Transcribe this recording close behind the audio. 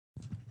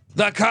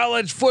The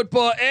college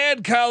football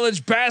and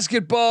college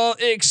basketball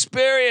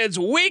experience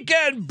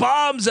weekend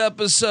bombs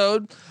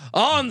episode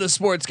on the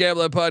Sports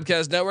Gambling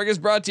Podcast Network is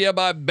brought to you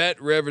by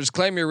Bet Rivers.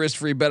 Claim your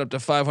risk-free bet up to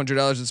 $500 at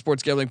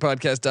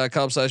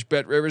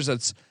sportsgamblingpodcast.com/BetRivers.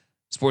 That's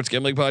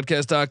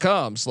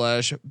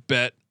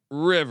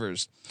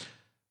sportsgamblingpodcast.com/BetRivers.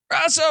 We're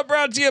also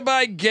brought to you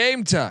by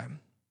Game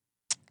Time.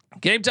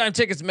 Game Time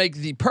tickets make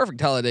the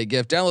perfect holiday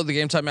gift. Download the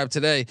Game Time app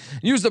today.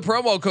 Use the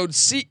promo code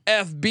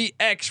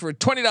CFBX for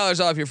 $20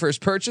 off your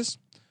first purchase.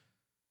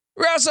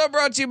 We're also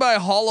brought to you by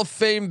Hall of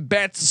Fame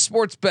Bets,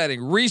 sports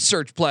betting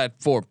research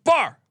platform.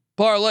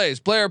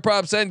 Parlays, player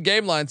props, and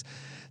game lines.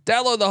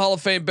 Download the Hall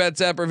of Fame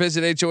Bets app or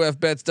visit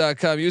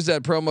HOFBets.com. Use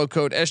that promo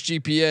code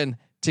SGPN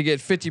to get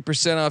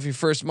 50% off your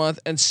first month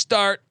and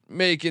start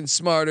making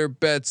smarter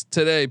bets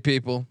today,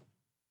 people.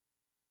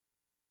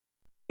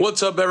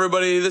 What's up,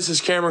 everybody? This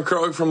is Cameron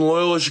Krog from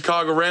Loyola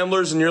Chicago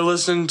Ramblers, and you're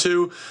listening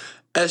to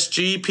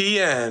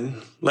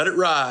SGPN. Let it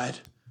ride.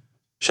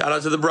 Shout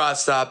out to the Broad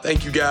Stop.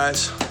 Thank you,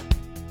 guys.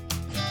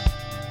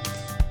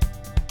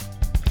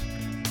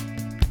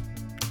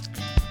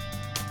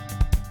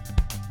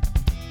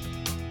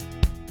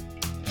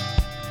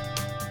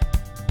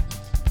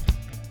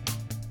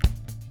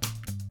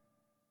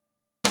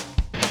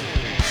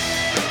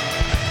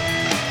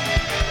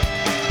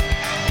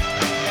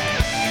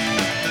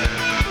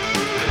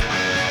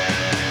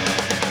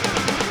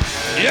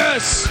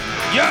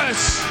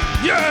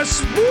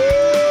 Yes. Woo!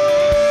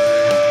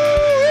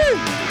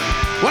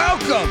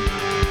 Welcome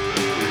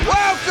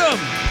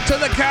to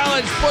the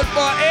college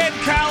football and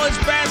college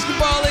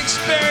basketball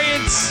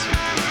experience.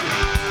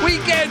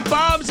 Weekend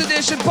Bombs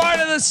edition, part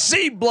of the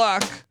C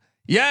Block.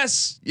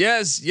 Yes.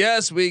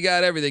 We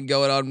got everything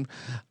going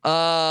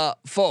on.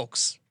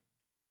 Folks,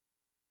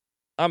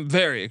 I'm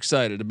very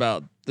excited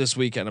about this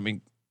weekend. I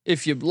mean,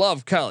 if you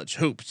love college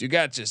hoops, you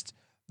got just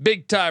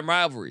big time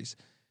rivalries.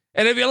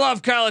 And if you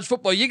love college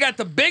football, you got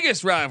the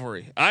biggest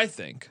rivalry, I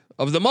think,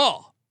 of them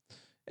all.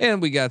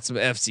 And we got some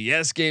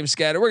FCS games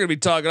scattered. We're going to be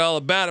talking all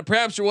about it.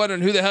 Perhaps you're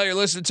wondering who the hell you're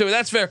listening to.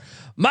 That's fair.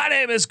 My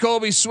name is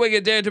Colby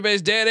Swinging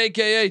Database Dan,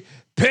 a.k.a.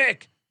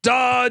 Pick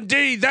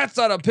Dundee. That's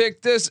not a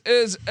pick. This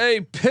is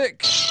a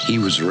pick. He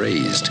was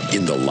raised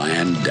in the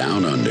land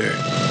down under,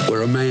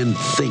 where a man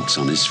thinks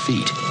on his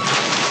feet,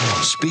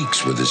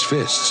 speaks with his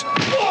fists,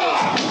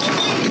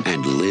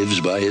 and lives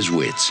by his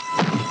wits.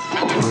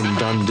 When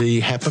Dundee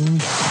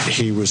happened,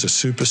 he was a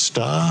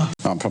superstar.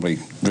 I'm probably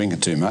drinking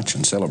too much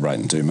and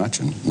celebrating too much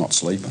and not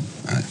sleeping.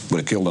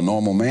 Would have killed a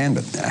normal man,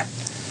 but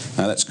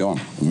no, that's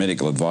gone. The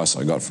medical advice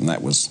I got from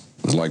that was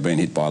like being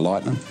hit by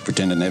lightning.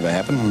 Pretend it never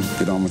happened and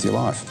get on with your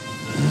life.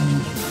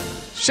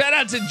 Shout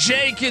out to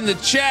Jake in the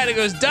chat. He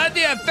goes,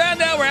 Dundee, I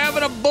found out we're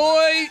having a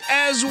boy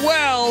as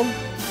well.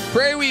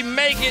 Pray we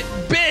make it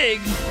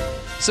big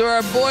so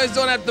our boys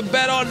don't have to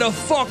bet on the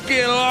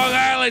fucking Long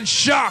Island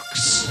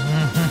Sharks.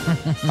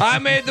 I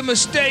made the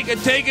mistake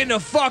of taking the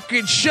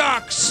fucking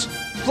Sharks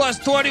plus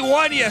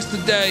 21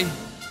 yesterday.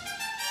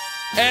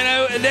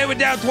 And they were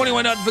down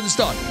 21-0 for the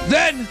start.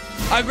 Then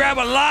I grab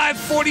a live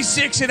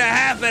 46.5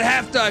 at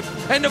halftime.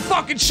 And the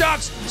fucking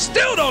Sharks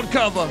still don't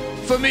cover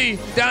for me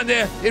down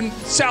there in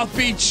South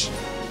Beach.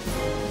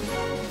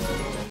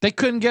 They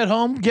couldn't get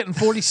home getting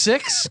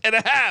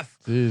 46.5.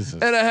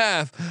 Jesus. And a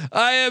half.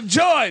 I am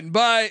joined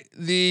by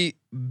the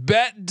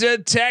bet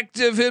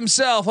detective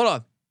himself. Hold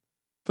on.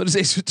 Put his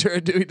Ace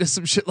Ventura do. He does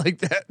some shit like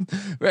that,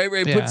 right?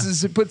 Where he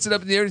puts it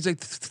up in the air. And he's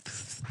like,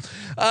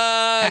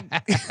 I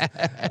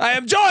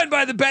am joined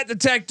by the bet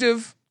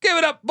detective. Give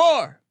it up,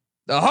 more.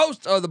 The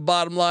host of the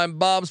Bottom Line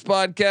Bombs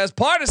podcast,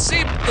 part of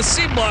the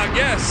C Block.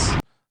 Yes.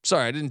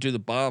 Sorry, I didn't do the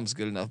bombs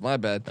good enough. My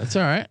bad. That's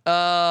all right.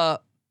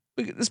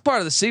 This is part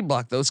of the C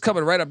Block though. It's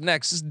coming right up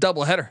next. This is a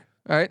double header.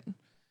 All right.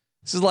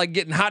 This is like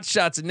getting hot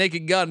shots and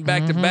Naked Gun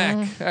back to back.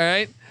 All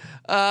right.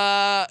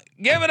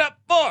 Give it up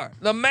for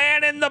the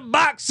man in the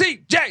box,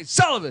 CJ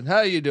Sullivan.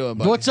 How you doing,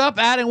 buddy? What's up?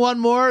 Adding one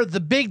more, the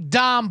Big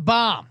Dom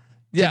Bomb.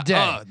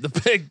 Yeah, the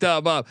Big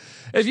Dom Bomb.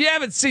 If you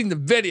haven't seen the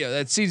video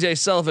that CJ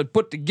Sullivan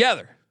put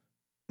together,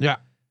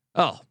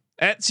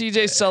 at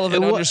CJ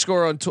Sullivan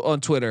underscore on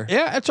Twitter.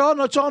 Yeah, it's on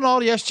all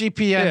the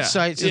SGPN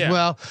sites as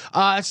well.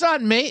 It's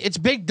not me. It's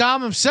Big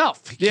Dom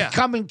himself.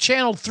 Coming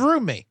channeled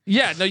through me.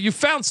 Yeah, no, you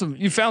found some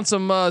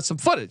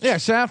footage. Yeah,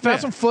 so I found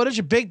some footage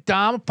of Big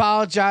Dom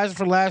apologizing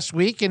for last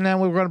week, and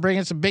then we were going to bring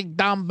in some Big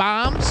Dom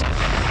bombs.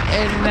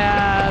 And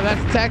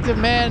that's Detective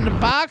Man in the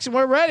box, and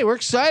we're ready. We're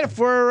excited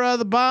for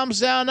the bombs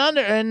down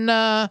under and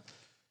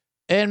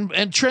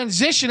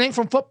transitioning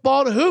from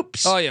football to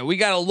hoops. Oh yeah, we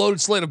got a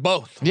loaded slate of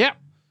both. Yep.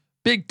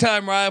 Big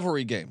time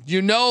rivalry game.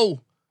 You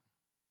know,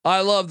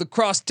 I love the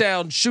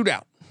crosstown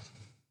shootout.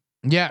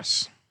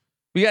 Yes,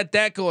 we got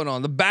that going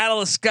on. The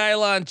Battle of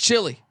Skyline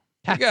Chili.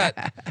 We got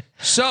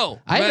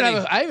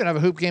I even have a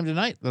hoop game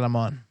tonight that I'm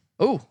on.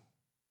 Oh,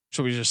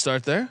 should we just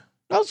start there?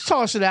 Let's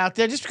toss it out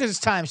there, just because it's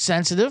time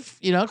sensitive.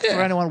 You know, for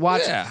anyone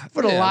watching,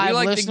 for the live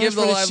we listeners, to give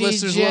the live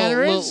listeners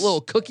a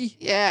little cookie.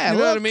 Yeah, you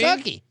know what I mean?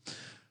 Cookie.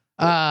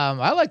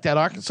 I like that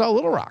Arkansas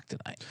Little Rock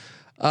tonight.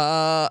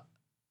 Are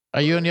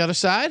you on the other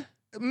side?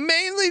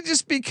 mainly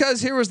just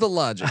because here was the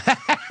logic.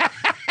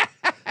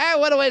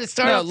 What a way to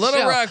start. No, off the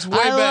Little show. Rock's way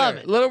I love better.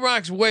 it. Little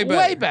Rock's way better.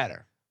 Way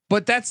better.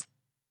 But that's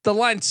the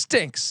line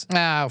stinks.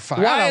 Oh,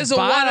 fine. Why is a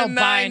I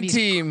 1-9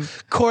 team?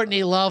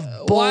 Courtney Love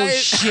Why-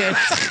 bullshit?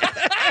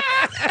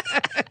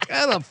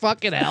 Go to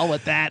fucking hell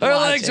with that. Our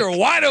logic. legs are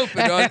wide open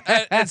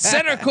at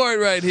center court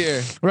right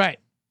here. Right.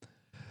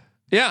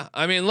 Yeah,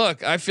 I mean,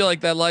 look, I feel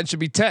like that line should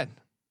be 10.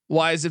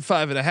 Why is it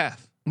 5.5?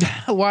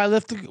 Why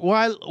lift?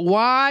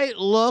 Why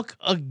look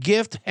a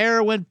gift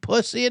heroin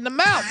pussy in the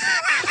mouth?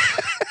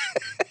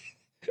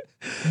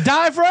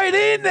 Dive right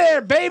in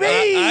there, baby.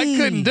 I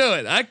couldn't do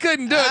it. I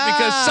couldn't do it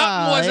because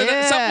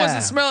something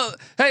wasn't smelling.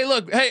 Hey,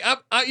 look. Hey,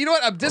 you know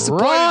what? I'm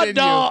disappointed in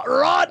you.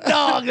 Raw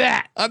dog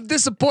that. I'm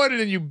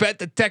disappointed in you, bet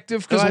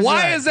detective. Because Why's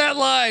why that? is that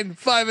line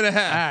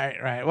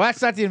 5.5? Right. Well,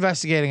 that's not the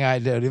investigating I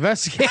do. The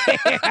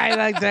investigating, I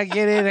like to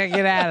get in and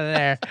get out of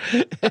there.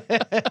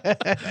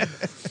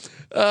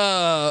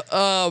 All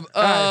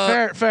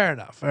right, fair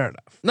enough.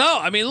 No,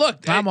 I mean,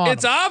 look, I'm on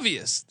it's him.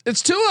 obvious.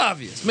 It's too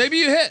obvious. Maybe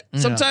you hit.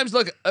 Sometimes,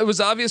 look, it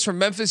was obvious from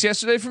Memphis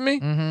yesterday for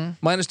me.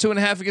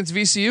 -2.5 against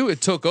VCU.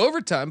 It took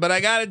overtime, but I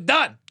got it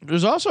done.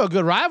 There's also a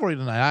good rivalry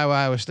tonight,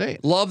 Iowa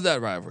State. Love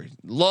that rivalry.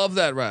 Love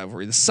that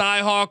rivalry. The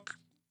Cy-Hawk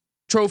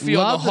trophy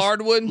on the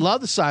hardwood. Love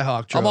the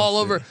Cy-Hawk trophy. I'm all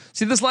over.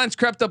 See, this line's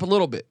crept up a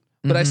little bit,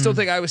 but I still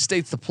think Iowa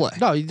State's the play.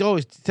 No, you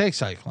always take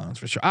Cyclones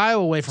for sure.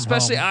 Iowa away from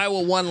Especially home.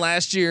 Iowa won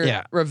last year.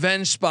 Yeah.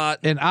 Revenge spot.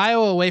 And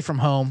Iowa away from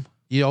home,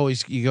 you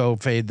go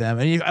fade them.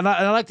 And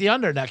I like the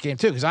under in that game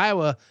too, because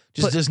Iowa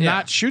just does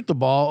not shoot the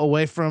ball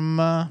away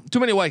from. Too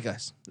many white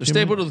guys. They're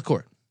stapled to the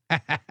court.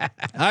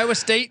 Iowa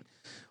State,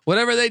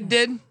 whatever they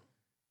did,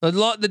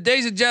 the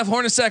days of Jeff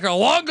Hornacek are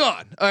long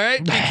gone. All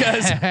right,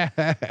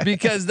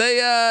 because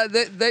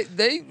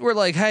they were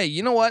like, hey,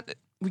 you know what?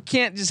 We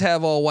can't just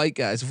have all white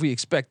guys if we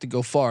expect to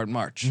go far in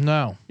March.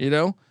 No. You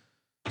know,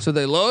 so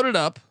they loaded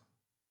up.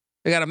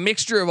 They got a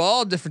mixture of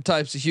all different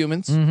types of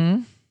humans,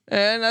 and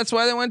that's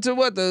why they went to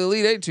the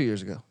Elite Eight 2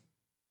 years ago.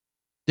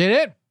 They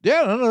did.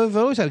 Yeah, no, they've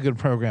always had a good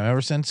program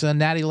ever since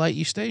Natty Light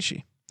Eustace.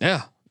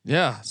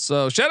 Yeah.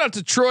 So shout out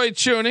to Troy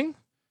Tuning.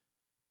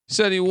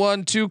 Said he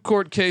won 2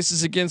 court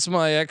cases against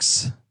my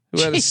ex,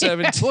 who had a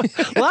 17.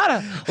 a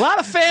lot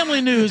of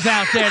family news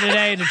out there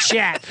today in the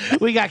chat.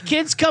 We got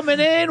kids coming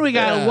in. We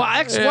got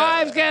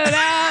ex-wives getting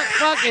out.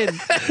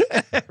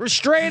 Fucking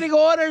restraining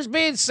orders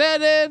being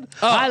sent in.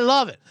 I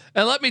love it.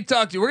 And let me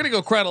talk to you. We're gonna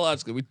go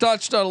chronologically. We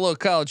touched on a little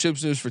college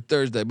hoops news for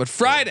Thursday, but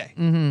Friday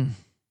we're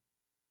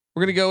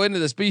gonna go into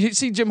this. But you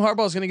see, Jim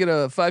Harbaugh is gonna get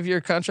a 5-year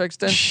contract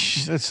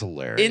extension. That's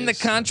hilarious. In the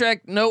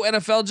contract, no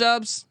NFL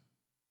jobs.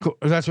 Cool.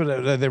 That's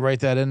what they write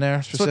that in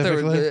there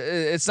specifically.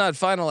 It's not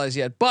finalized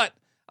yet, but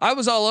I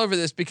was all over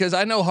this because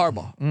I know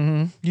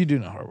Harbaugh. You do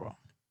know Harbaugh,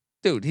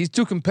 dude. He's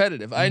too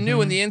competitive. I knew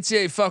when the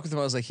NCAA fucked with him,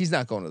 I was like, he's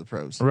not going to the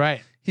pros.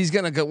 right? He's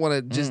gonna want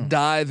to just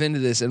dive into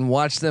this and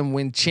watch them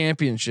win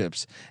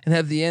championships and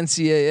have the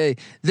NCAA.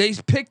 They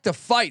picked a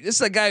fight. This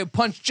is a guy who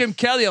punched Jim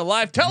Kelly on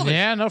live television.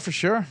 Yeah, no, for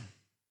sure. I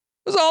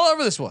was all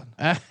over this one.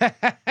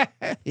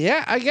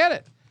 Yeah, I get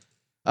it.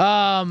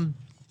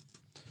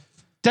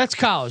 That's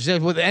college.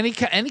 With any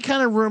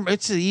kind of rumor,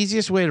 it's the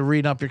easiest way to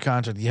read up your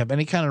contract. You have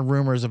any kind of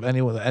rumors of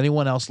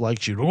anyone else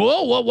likes you.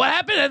 Whoa, what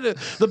happened?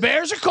 The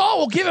Bears are called.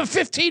 We'll give him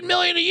 $15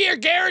 million a year,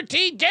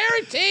 guaranteed.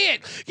 Guarantee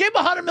it. Give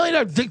him $100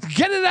 million.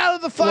 Get it out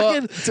of the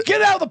fucking.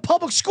 Get it out of the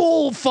public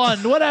school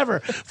fund. Whatever.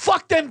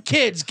 Fuck them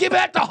kids. Give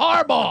that to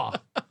Harbaugh.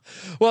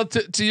 Well,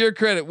 to your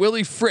credit,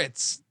 Willie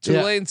Fritz,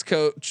 Tulane's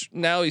coach.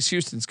 Now he's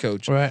Houston's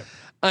coach. Right.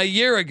 A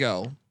year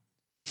ago,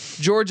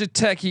 Georgia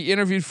Tech, he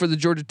interviewed for the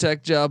Georgia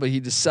Tech job, but he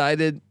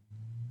decided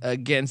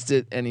against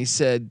it. And he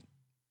said,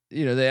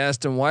 they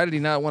asked him, why did he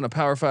not want to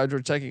Power 5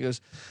 Georgia Tech? He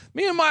goes,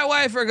 me and my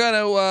wife are going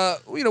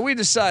to, we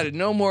decided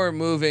no more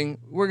moving.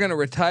 We're going to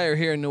retire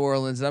here in New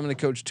Orleans. And I'm going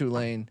to coach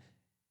Tulane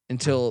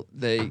until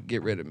they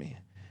get rid of me.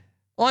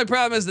 Only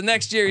problem is the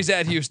next year he's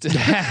at Houston.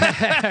 Right.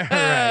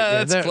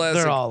 Yeah, That's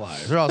classic. They're all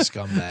liars. They're all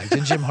scumbags.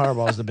 And Jim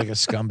Harbaugh is the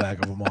biggest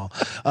scumbag of them all.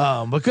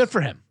 But good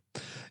for him.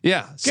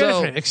 Yeah. Good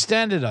for him.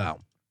 Extend it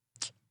out.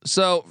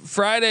 So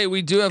Friday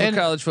we do have a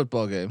college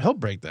football game. He'll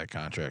break that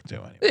contract too.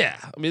 Anyway. Yeah,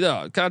 I mean,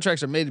 no,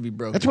 contracts are made to be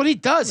broken. That's what he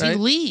does. Right? He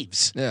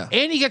leaves. Yeah,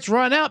 and he gets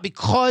run out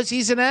because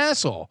he's an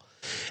asshole.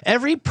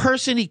 Every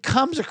person he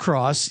comes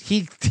across,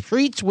 he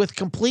treats with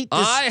complete.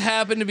 I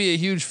happen to be a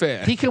huge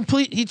fan. He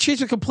treats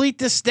with complete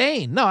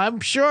disdain. No, I'm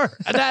sure,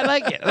 and I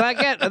like it,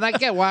 and I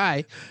get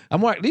why.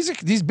 I'm wearing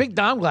these big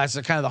Dom glasses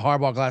are kind of the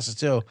Harbaugh glasses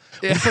too.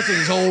 Yeah. He puts in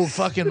these old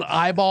fucking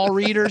eyeball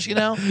readers,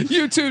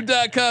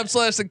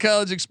 YouTube.com/the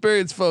college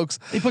experience, folks.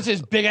 He puts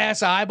his big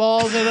ass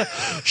eyeballs in.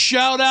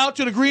 Shout out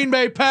to the Green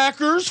Bay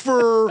Packers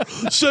for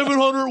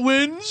 700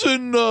 wins,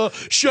 and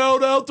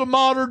shout out to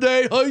Modern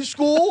Day High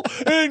School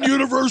and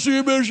University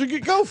of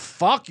Michigan. Go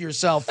fuck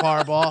yourself,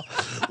 Harbaugh.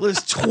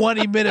 This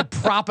 20-minute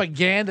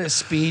propaganda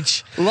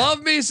speech.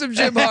 Love me some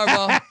Jim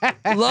Harbaugh.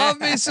 Love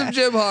me some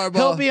Jim Harbaugh.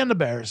 He'll be on the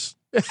Bears.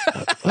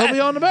 He'll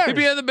be on the Bears. He'll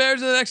be on the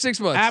Bears in the next 6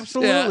 months.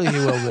 Absolutely, he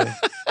will be.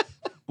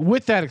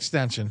 With that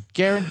extension.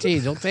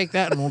 Guaranteed. He'll take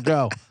that and we'll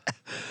go.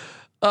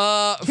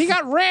 He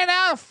got ran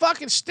out of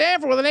fucking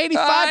Stanford with an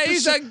 85%.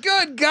 He's a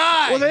good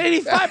guy. with an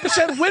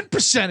 85% win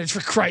percentage,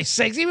 for Christ's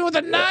sakes, even with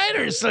the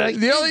Niners. Like,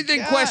 The only thing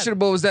God.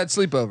 questionable was that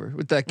sleepover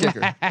with that kicker.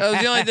 That was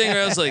the only thing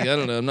where I was like, I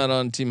don't know, I'm not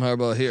on Team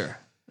Harbaugh here.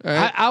 All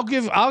right. I'll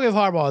give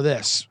Harbaugh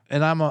this,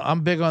 and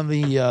I'm big on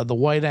the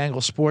white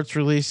angle sports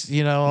release.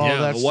 You know, all Yeah,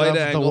 that the stuff. white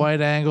The angle.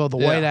 white angle,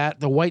 Yeah.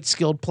 the white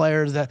skilled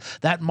players,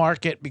 that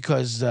market,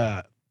 because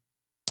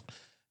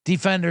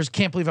defenders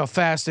can't believe how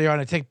fast they are,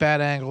 and they take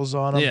bad angles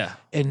on them. Yeah.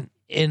 and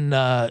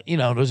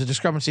there's a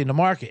discrepancy in the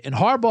market, and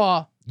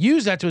Harbaugh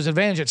used that to his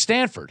advantage at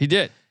Stanford. He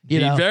did. You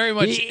He know, very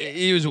much. he-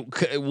 He was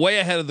way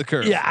ahead of the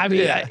curve. Yeah, I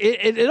mean,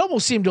 it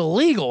almost seemed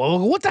illegal.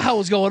 What the hell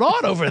was going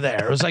on over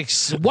there? It was like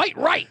white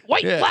right,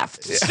 white Yeah.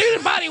 left,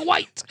 student body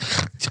white.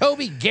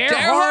 Toby Gerhardt.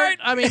 Gerhardt?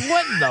 I mean,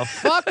 what in the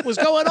fuck was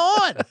going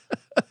on?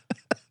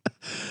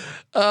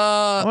 What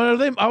are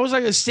they? I was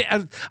like,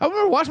 I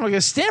remember watching like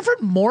a Stanford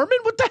Mormon.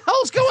 What the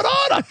hell's going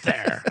on up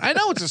there? I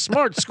know it's a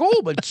smart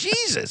school, but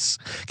Jesus,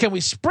 can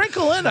we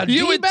sprinkle in a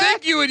You would D-back?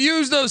 think you would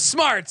use those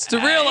smarts to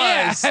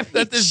realize Yeah, I mean,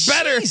 that there's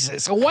better.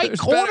 Jesus, a white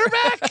there's better.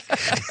 quarterback.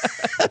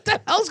 What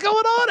the hell's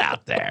going on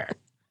out there?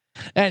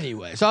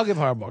 Anyway, so I'll give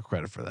Harbaugh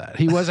credit for that.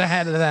 He was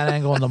ahead of that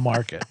angle in the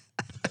market.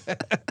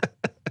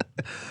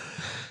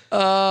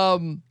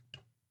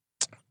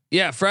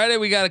 Yeah, Friday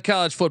we got a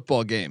college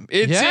football game.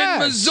 It's Yes. in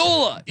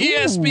Missoula,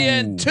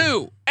 ESPN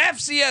 2,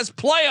 FCS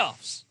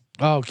playoffs.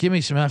 Oh, give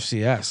me some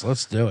FCS.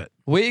 Let's do it.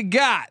 We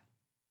got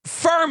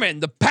Furman,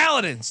 the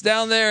Paladins,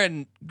 down there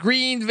in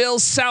Greenville,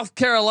 South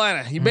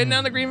Carolina. You been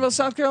down to Greenville,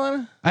 South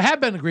Carolina? I have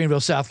been to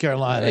Greenville, South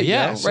Carolina. There you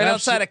Yes, go. Right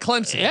outside of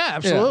Clemson. Yeah,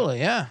 absolutely.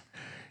 Yeah,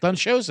 done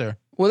shows there.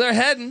 Well, they're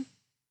heading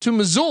to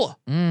Missoula,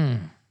 where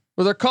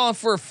they're calling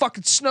for a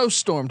fucking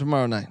snowstorm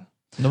tomorrow night.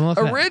 I'm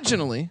looking at-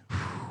 Originally,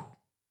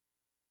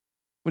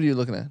 what are you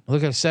looking at?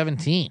 Look at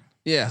 17.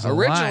 Yeah, a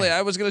originally line.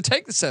 I was going to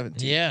take the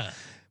 17, Yeah,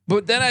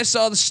 but then I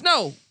saw the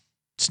snow.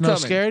 snow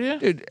coming. scared you?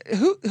 Dude,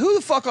 who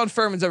the fuck on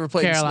Furman's ever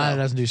played in Carolina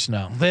snow? doesn't do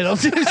snow. They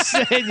don't do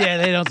yeah,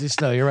 they don't do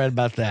snow. You're right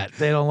about that.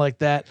 They don't like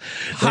that.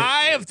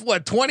 High of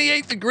what,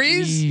 28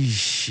 degrees?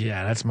 Yeesh,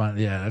 yeah, that's not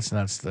yellow.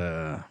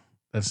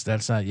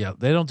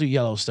 They don't do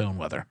Yellowstone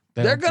weather.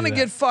 They They're don't do going to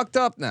that. get fucked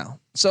up now.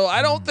 So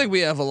I don't think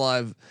we have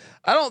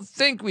I don't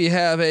think we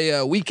have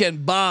a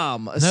weekend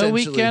bomb. no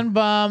Essentially. weekend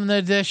bomb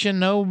edition.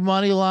 No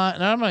money line.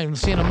 No, I'm not even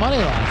seeing a money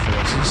line for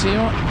this. You see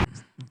one?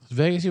 Is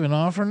Vegas even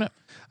offering it?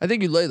 I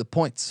think you lay the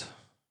points.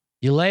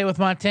 You lay with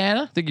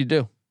Montana. I think you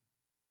do.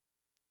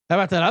 How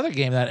about that other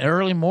game? That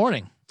early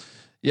morning.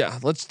 Yeah,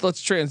 let's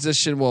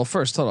transition. Well,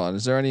 first, hold on.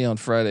 Is there any on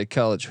Friday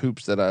college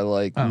hoops that I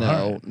like? Oh, No,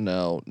 all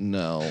right.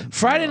 no.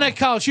 Friday night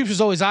college hoops is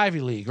always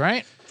Ivy League,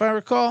 right? If I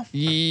recall.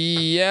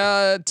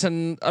 Yeah,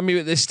 I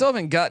mean, they still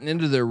haven't gotten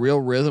into their real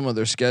rhythm of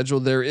their schedule.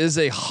 There is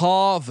a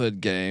Harvard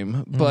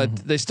game, but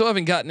they still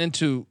haven't gotten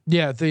into.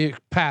 Yeah, the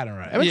pattern,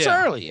 right? I mean, it's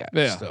Yeah. early yet.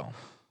 Yeah. Still.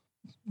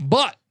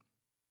 But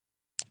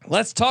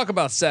let's talk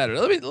about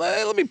Saturday.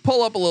 Let me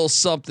pull up a little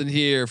something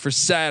here for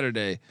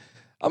Saturday.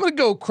 I'm going to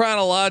go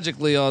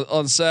chronologically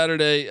on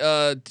Saturday.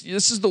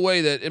 This is the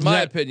way that, in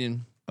my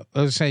opinion,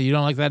 I was saying, you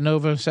don't like that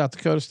Nova South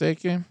Dakota State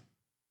game?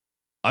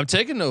 I'm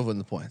taking Nova in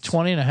the points.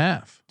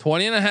 20.5.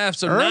 20.5.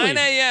 So Early. 9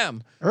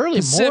 a.m. Early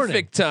Pacific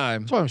morning.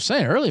 time. That's what I'm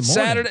saying. Early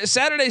morning.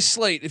 Saturday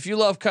slate. If you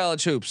love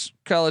college hoops,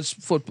 college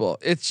football,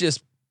 it's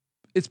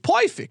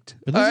perfect.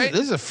 But All this, right? is,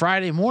 this is a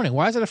Friday morning.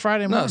 Why is it a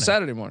Friday morning? No,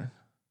 Saturday morning.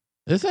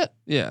 Is it?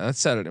 Yeah, that's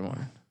Saturday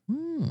morning.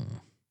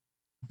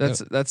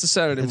 That's a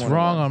Saturday It's morning.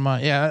 wrong on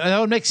my. Yeah, that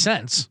would make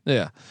sense.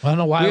 Yeah. I don't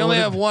know why. We only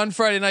would have one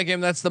Friday night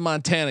game. That's the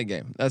Montana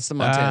game. That's the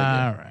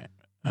Montana All right.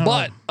 game.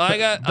 But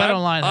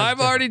I've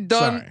already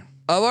done. Sorry.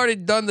 I've already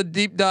done the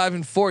deep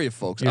diving for you,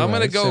 folks. You're I'm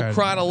going right, to go Saturday.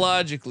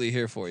 chronologically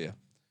here for you.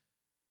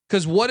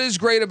 Because what is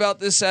great about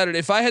this Saturday?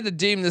 If I had to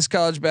deem this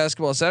college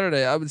basketball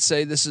Saturday, I would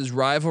say this is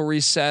rivalry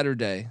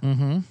Saturday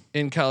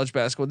in college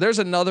basketball. There's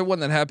another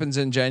one that happens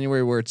in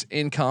January where it's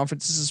in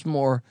conference. This is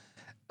more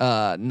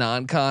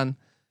non-con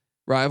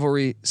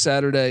rivalry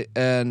Saturday,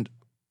 and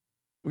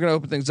we're gonna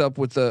open things up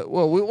with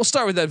we'll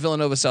start with that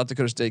Villanova South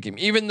Dakota State game,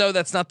 even though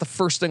that's not the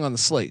first thing on the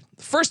slate.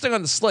 The first thing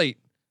on the slate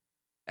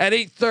at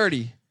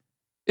 8:30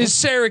 is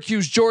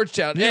Syracuse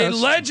Georgetown, a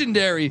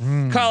legendary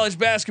college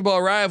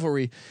basketball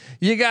rivalry.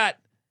 You got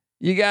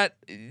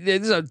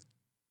there's a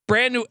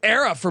brand new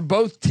era for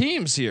both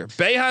teams here.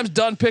 Boeheim's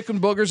done picking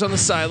boogers on the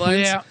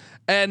sidelines,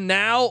 and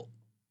now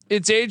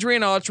it's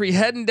Adrian Autry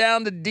heading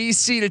down to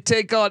DC to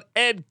take on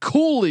Ed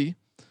Cooley.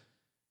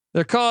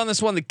 They're calling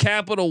this one the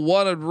Capital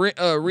One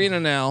Arena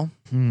now.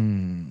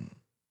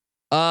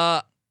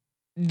 I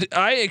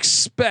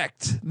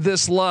expect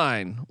this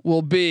line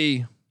will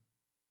be,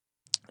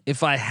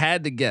 if I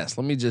had to guess,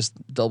 let me just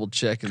double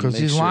check and Because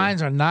make these sure.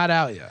 lines are not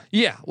out yet.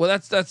 Yeah, well,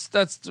 that's That's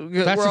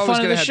we're the always fun of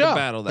gonna the have show. to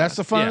battle that. That's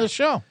the fun Yeah. of the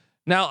show.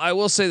 Now, I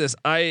will say this: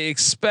 I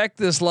expect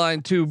this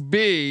line to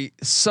be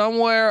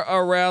somewhere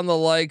around the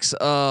likes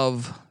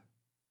of.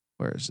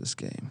 Where is this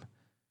game?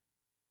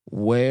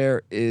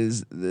 Where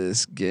is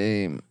this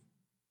game?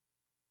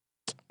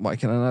 Why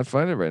can I not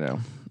find it right now?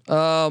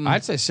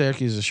 I'd say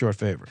Syracuse is a short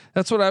favorite.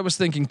 That's what I was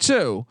thinking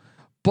too.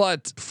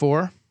 but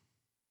 4,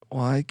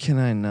 why can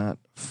I not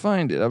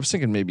find it? I was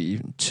thinking maybe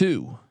even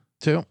 2.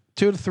 2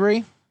 to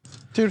 3,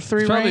 2 to 3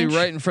 It's probably range.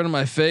 right in front of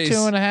my face.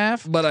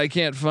 2.5. But I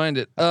can't find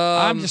it.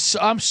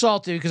 I'm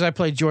salty because I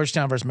played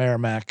Georgetown versus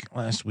Merrimack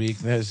last week.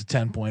 There's a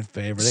 10-point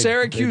favorite.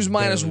 Syracuse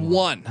barely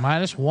won.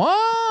 -1.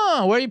 -1.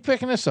 Where are you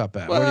picking this up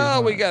at?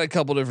 Well, we got a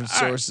couple different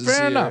sources. fair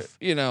here, enough.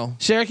 You know,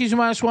 Syracuse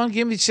 -1.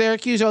 Give me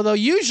Syracuse. Although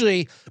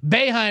usually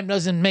Boeheim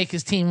doesn't make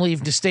his team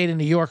leave the state of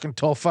New York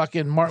until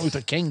fucking Martin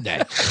Luther King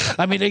Day.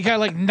 I mean, they got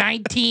like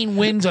 19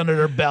 wins under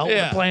their belt. Yeah.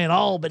 They're playing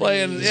Albany.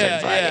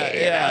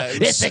 yeah.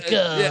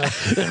 Ithaca.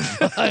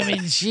 I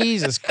mean,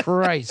 Jesus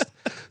Christ.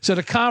 So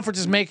the conference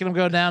is making them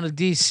go down to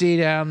D.C.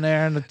 down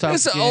there in the tough.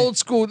 this is game. old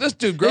school. This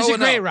dude This is a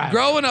growing great up, rivalry.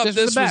 growing up, This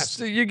is this the was best.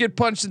 you get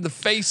punched in the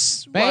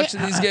face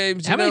watching these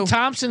games. How you many know?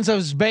 Thompsons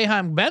has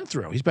Boeheim been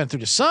through? He's been through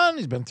the son.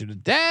 He's been through the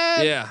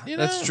dad. Yeah, you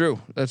know? that's true.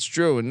 That's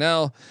true. And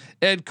now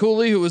Ed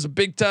Cooley, who was a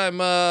big time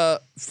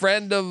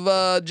friend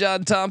of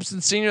John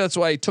Thompson Sr., that's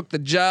why he took the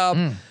job.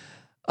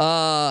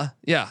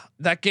 Yeah,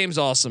 that game's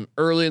awesome.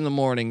 Early in the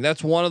morning.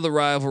 That's one of the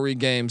rivalry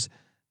games.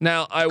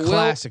 Now I will.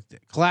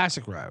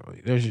 Classic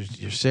rivalry. There's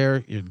your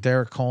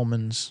Derek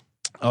Coleman's.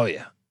 Oh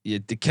yeah,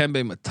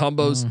 Dikembe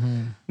Mutombos.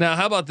 Now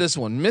how about this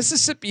one?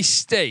 Mississippi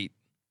State.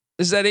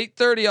 This is at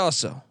 8:30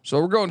 also. So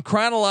we're going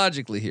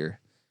chronologically here.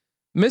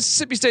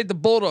 Mississippi State, the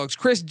Bulldogs,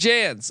 Chris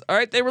Jans. All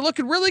right, they were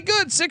looking really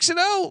good,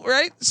 6-0,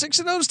 right?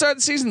 6-0 to start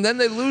the season. Then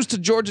they lose to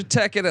Georgia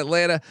Tech in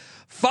Atlanta.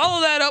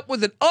 Follow that up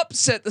with an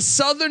upset. The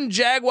Southern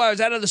Jaguars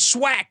out of the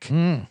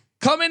SWAC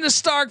come into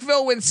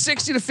Starkville, win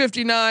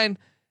 60-59.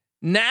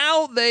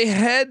 Now they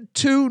head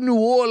to New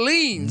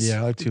Orleans. Yeah,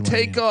 I like to Tulane,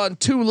 take on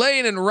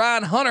Tulane and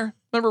Ron Hunter.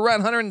 Remember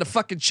Ron Hunter in the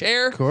fucking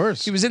chair? Of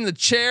course. He was in the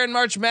chair in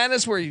March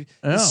Madness where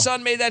his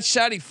son made that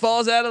shot. He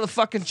falls out of the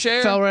fucking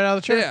chair. Fell right out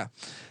of the chair. Yeah.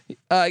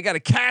 He got a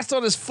cast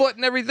on his foot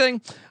and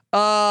everything.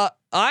 I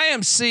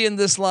am seeing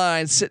this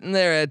line sitting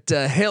there at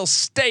Hale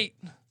State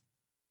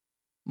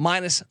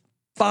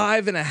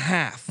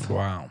 -5.5.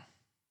 Wow.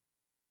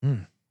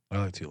 I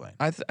like Tulane.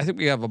 I think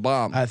we have a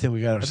bomb. I think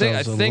we got ourselves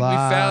I think we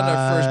found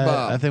our first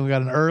bomb. I think we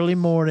got an early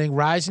morning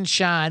rise and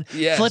shine,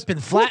 Yes. flipping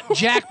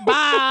flapjack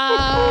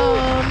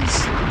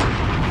bombs,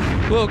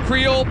 Little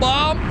Creole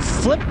bomb.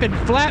 flipping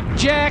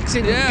flapjacks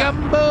and Yeah.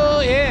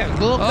 gumbo. Yeah,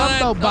 little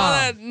gumbo All bomb.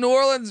 that New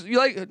Orleans. You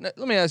like? Let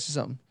me ask you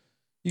something.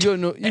 You go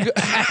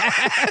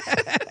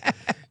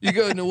you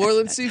go New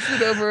Orleans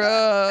seafood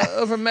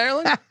over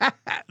Maryland.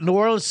 New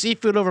Orleans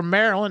seafood over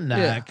Maryland? Nah,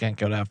 Yeah. I can't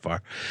go that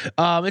far.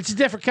 It's a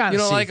different kind You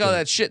of don't seafood. like all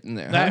that shit in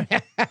there.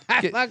 Huh?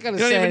 I'm not gonna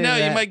You don't say even know.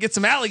 that. You might get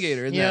some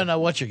alligator in You there. don't know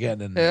what you're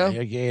getting in there. Yeah.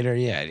 Your gator,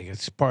 yeah,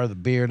 it's part of the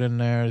beard in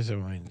there. So, I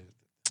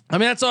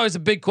mean, that's always a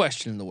big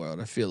question in the world.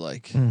 I feel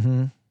like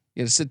you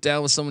got to sit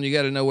down with someone. You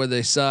got to know where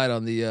they side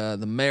on the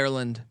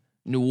Maryland,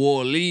 New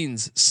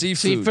Orleans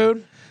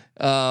seafood.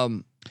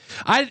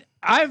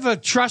 I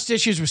have trust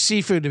issues with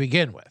seafood to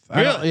begin with.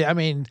 Really? I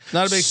mean,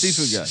 Not a big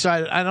seafood guy. So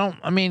I don't.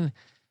 I mean,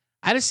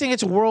 I just think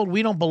it's a world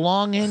we don't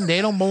belong in.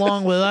 They don't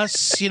belong with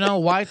us. You know,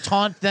 why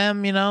taunt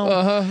them? You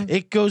know,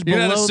 it goes You're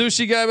below. not a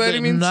sushi guy by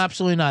any means? No,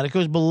 absolutely not. It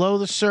goes below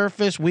the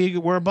surface.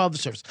 We're above the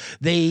surface.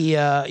 They,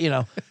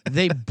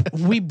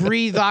 we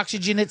breathe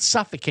oxygen. It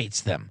suffocates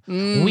them.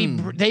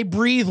 They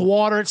breathe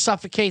water. It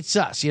suffocates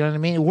us. You know what I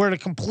mean? We're the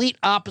complete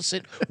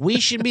opposite. We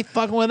should be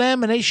fucking with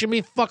them, and they should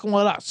be fucking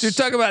with us. You're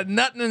talking about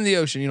nothing in the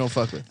ocean you don't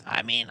fuck with.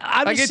 I mean,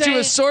 I get you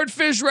a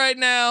swordfish right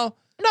now.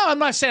 No, I'm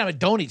not saying I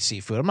don't eat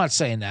seafood. I'm not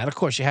saying that. Of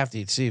course, you have to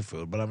eat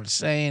seafood, but I'm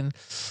saying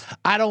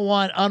I don't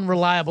want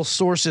unreliable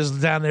sources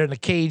down there in the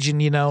Cajun.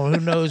 You know,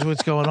 who knows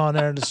what's going on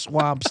there in the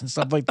swamps and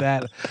stuff like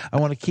that. I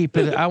want to keep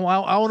it. I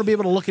want to be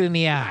able to look it in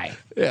the eye.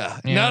 Yeah,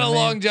 You not know a what I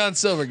mean? Long John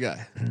Silver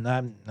guy. I'm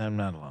not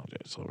a long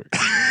John Silver.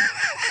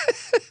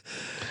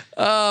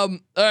 All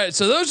right,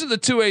 so those are the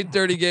two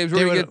 8:30 games.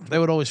 They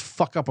would always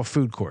fuck up a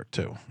food court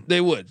too. They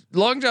would.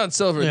 Long John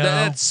Silver. You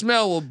That know?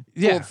 smell will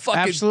fucking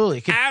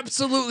absolutely.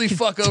 absolutely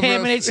fuck over.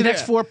 Contaminates the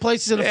next Yeah. 4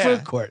 places in the Yeah.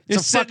 food court. You're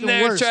It's a sitting fucking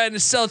there worst. trying to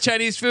sell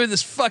Chinese food.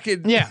 This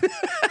fucking Yeah.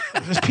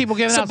 There's people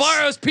giving out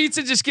Sabaro's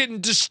pizza just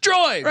getting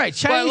destroyed. Right,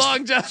 by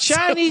Long John.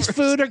 Chinese Silver's.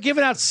 food are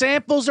giving out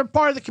samples. They're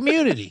part of the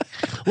community.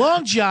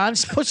 Long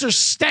John's puts their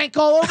stank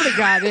all over the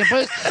goddamn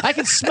place. I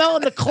can smell it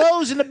in the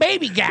clothes in the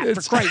baby gap.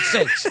 For Christ's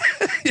sakes!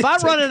 If I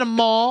run in a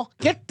mall,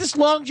 get this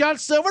Long John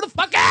Silver the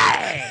fuck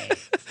out.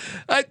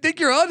 I think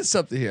you're onto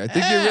something here. I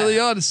think you're really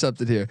onto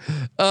something here.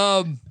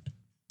 All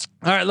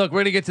right, look,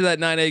 we're gonna get to that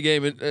 9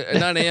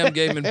 a.m.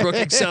 game in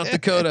Brookings, South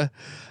Dakota.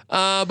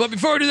 But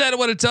before we do that, I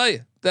want to tell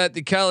you that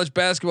the college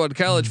basketball and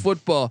college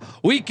football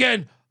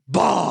weekend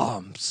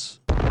bombs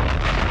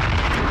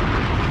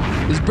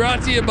is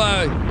brought to you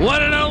by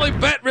one and only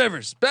Bet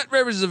Rivers. Bet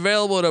Rivers is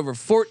available in over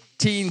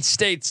 14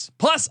 states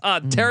plus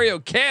Ontario,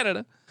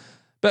 Canada.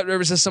 Bet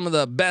Rivers has some of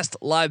the best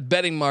live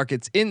betting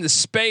markets in the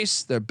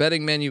space. Their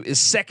betting menu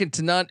is second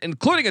to none,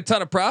 including a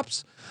ton of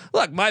props.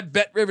 Look, my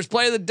Bet Rivers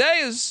play of the day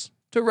is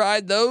to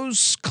ride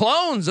those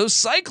clones, those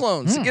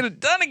Cyclones, to get it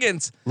done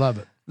against Love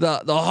it. the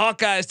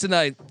Hawkeyes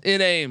tonight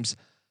in Ames.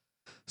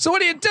 So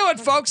what are you doing,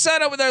 folks?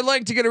 Sign up with our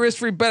link to get a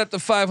risk-free bet up to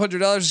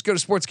 $500. Just go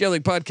to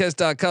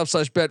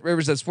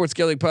sportsgamblingpodcast.com/betrivers. That's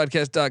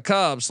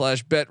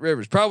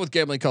sportsgamblingpodcast.com/betrivers. Problem with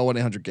gambling? Call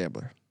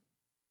 1-800-GAMBLER.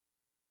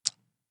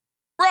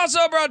 We're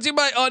also brought to you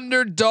by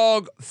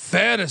Underdog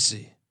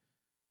Fantasy.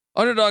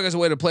 Underdog is a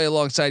way to play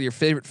alongside your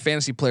favorite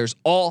fantasy players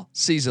all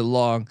season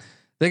long.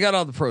 They got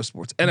all the pro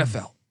sports,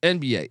 NFL,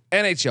 NBA,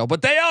 NHL,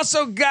 but they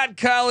also got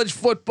college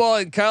football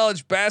and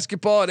college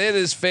basketball, and it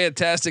is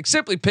fantastic.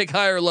 Simply pick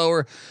higher or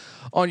lower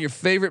on your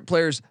favorite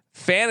players'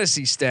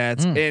 fantasy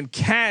stats and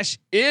cash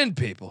in,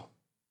 people.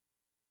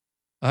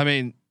 I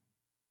mean,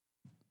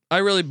 I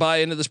really buy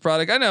into this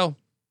product. I know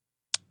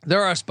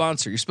they're our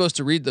sponsor. You're supposed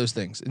to read those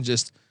things and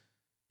just,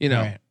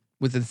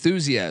 with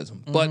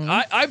enthusiasm. But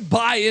I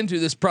buy into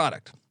this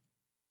product.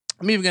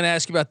 I'm even going to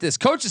ask you about this.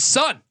 Coach's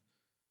son,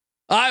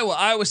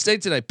 Iowa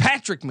State tonight,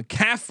 Patrick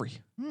McCaffrey.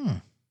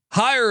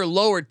 Higher or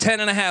lower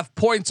 10.5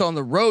 points on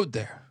the road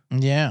there.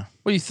 Yeah.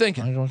 What are you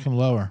thinking? I'm looking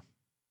lower.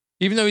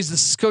 Even though he's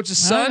the coach's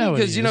son,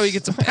 because he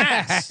gets a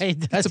pass. He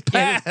does a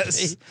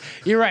pass.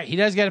 You're right. He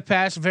does get a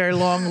pass, a very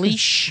long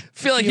leash.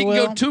 Feel like he can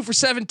go 2 for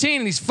 17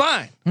 and he's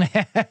fine.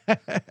 Yeah,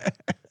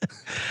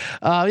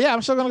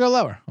 I'm still gonna go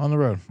lower on the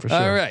road for sure.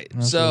 All right.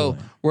 Absolutely. So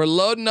we're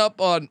loading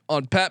up on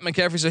Pat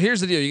McCaffrey. So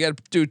here's the deal: you got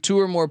to do 2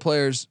 or more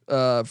players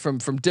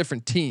from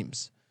different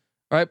teams.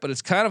 All right, but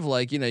it's kind of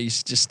like, you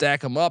just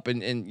stack them up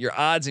and your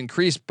odds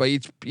increase by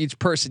each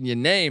person you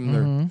name.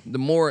 Or the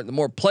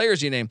more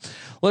players you name.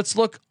 Let's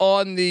look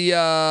on the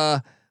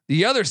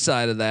other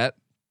side of that.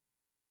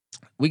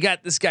 We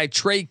got this guy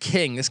Trey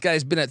King. This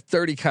guy's been at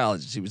 30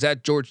 colleges. He was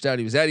at Georgetown.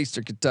 He was at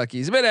Eastern Kentucky.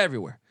 He's been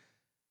everywhere.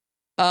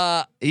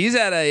 He's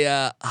at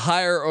a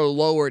higher or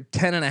lower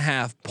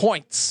 10.5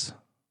 points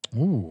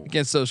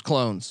against those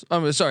clones.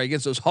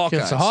 Against those Hawkeyes.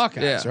 Against the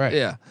Hawkeyes, right?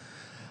 Yeah.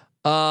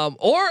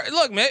 Or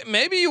look,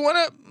 maybe you want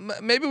to.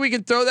 Maybe we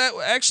can throw that.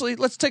 Actually,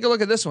 let's take a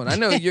look at this one. I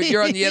know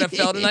you're on the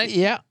NFL tonight.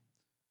 Yeah.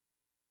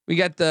 We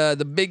got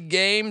the big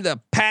game,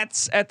 the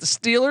Pats at the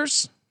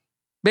Steelers.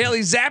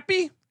 Bailey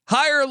Zappi,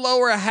 higher or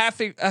lower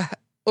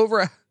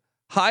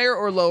higher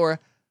or lower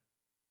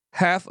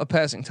half a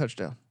passing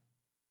touchdown.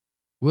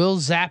 Will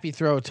Zappi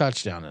throw a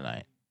touchdown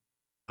tonight?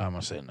 I'm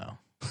gonna say no.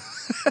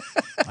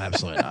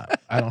 Absolutely not.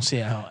 I don't see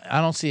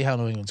how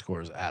New England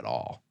scores at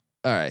all.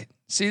 All right.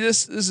 See,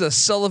 this is a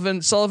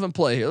Sullivan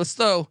play here. Let's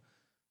throw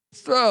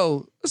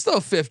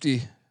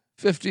 50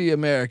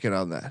 American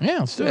on that. Yeah,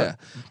 let's do it.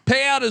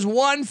 Payout is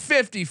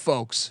 150,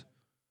 folks.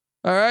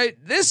 All right.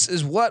 This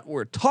is what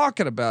we're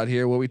talking about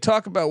here when we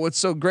talk about what's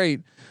so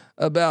great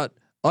about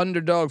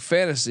Underdog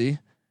Fantasy.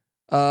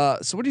 So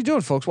what are you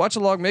doing, folks? Watch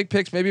along, make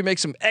picks, maybe make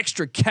some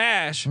extra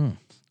cash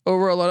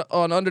over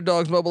on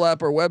Underdog's mobile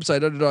app or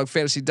website,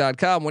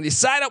 underdogfantasy.com. When you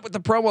sign up with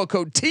the promo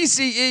code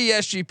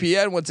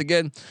TCESGPN, once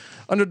again,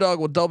 Underdog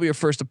will double your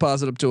first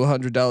deposit up to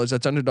 $100.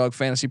 That's Underdog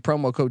Fantasy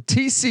promo code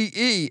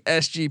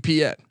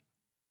TCESGPN.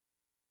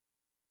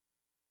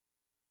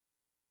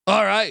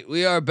 All right,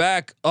 we are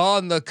back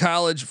on the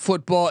college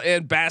football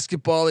and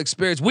basketball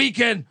experience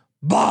weekend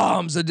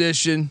bombs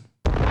edition.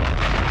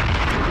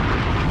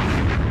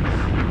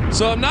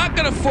 So I'm not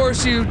going to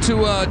force you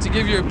to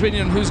give your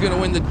opinion on who's going to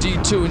win the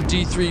D2 and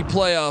D3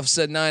 playoffs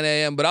at 9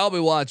 a.m., but I'll be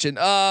watching.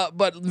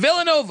 But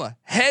Villanova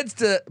heads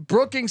to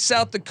Brookings,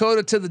 South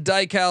Dakota, to the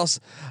Dyke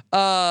House.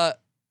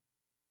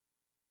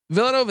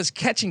 Villanova's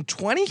catching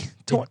 20. It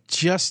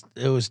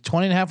was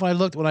 20.5 when I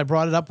looked, when I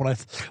brought it up, when I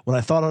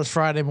thought it was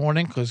Friday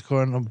morning, because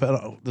according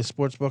to the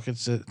sports book,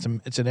 it's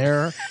an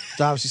error.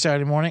 It's obviously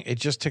Saturday morning. It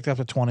just ticked up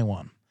to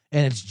 21,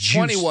 and it's juice.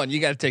 21. You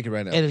got to take it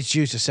right now. And it's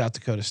juice to South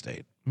Dakota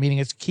State, meaning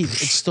it's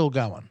still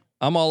going.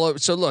 I'm all over.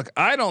 So look,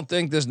 I don't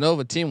think this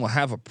Nova team will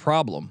have a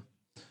problem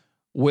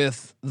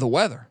with the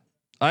weather.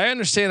 I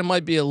understand it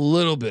might be a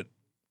little bit,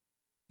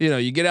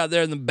 you get out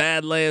there in the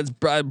Badlands,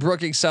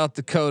 Brookings, South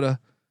Dakota.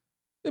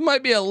 It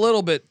might be a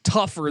little bit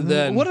tougher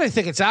than. What do they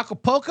think? It's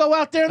Acapulco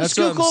out there in the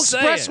Schuylkill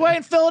Expressway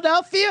in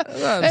Philadelphia.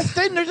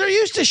 They're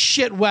used to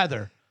shit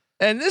weather.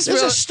 And this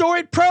is a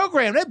storied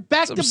program. They're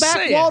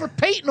back-to-back Walter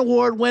Payton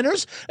Award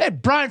winners. They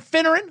had Brian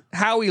Finneran,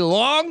 Howie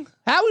Long,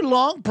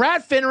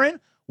 Brad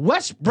Finneran,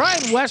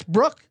 Brian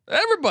Westbrook.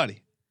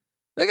 Everybody.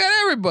 They got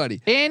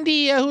everybody.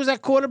 Andy, who's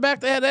that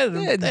quarterback? They had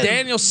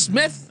Daniel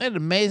Smith. They had an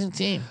amazing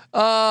team.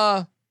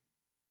 Well,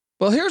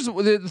 here's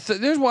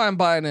why I'm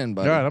buying in,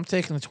 buddy. All right, I'm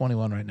taking the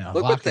 21 right now.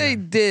 Look what they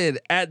did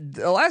at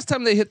the last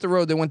time they hit the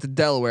road. They went to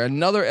Delaware,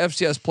 another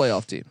FCS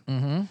playoff team.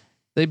 Mm-hmm.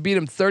 They beat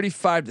them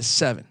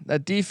 35-7.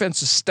 That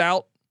defense is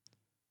stout.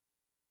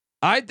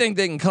 I think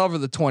they can cover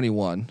the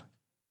 21.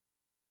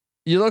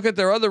 You look at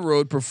their other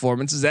road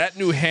performances at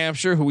New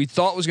Hampshire, who we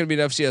thought was going to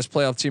be an FCS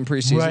playoff team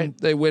preseason. Right.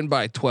 They win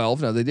by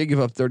 12. Now they did give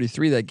up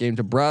 33 that game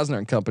to Brosner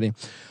and company.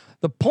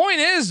 The point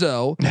is,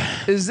 though,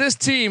 is this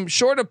team,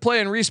 short of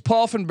playing Reese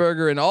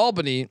Poffenberger in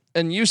Albany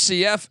and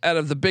UCF out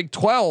of the Big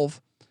 12,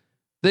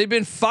 they've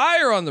been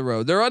fire on the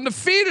road. They're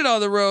undefeated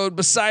on the road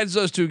besides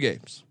those 2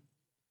 games.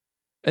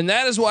 And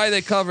that is why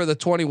they cover the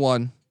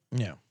 21.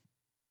 Yeah.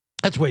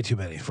 That's way too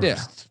many.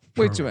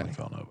 Way too many.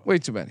 Way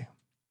too many.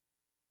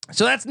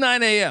 So that's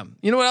 9 a.m.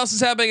 You know what else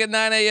is happening at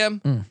 9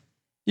 a.m.?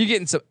 You're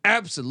getting some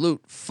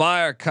absolute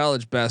fire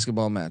college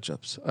basketball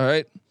matchups. All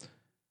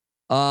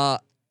right.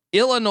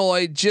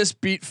 Illinois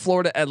just beat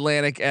Florida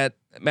Atlantic at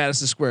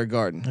Madison Square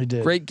Garden. They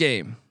did. Great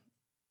game.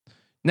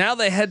 Now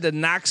they head to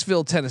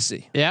Knoxville,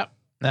 Tennessee. Yep.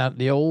 Now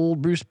the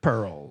old Bruce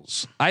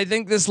Pearls. I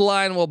think this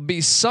line will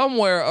be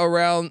somewhere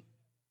around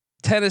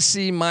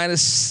Tennessee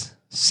minus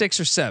 6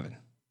 or 7.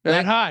 Right?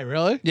 That high,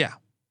 really? Yeah.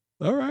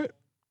 All right.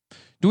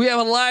 Do we have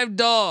a live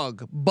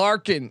dog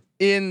barking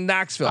in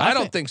Knoxville? I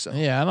don't think so.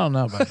 Yeah, I don't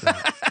know about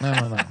that.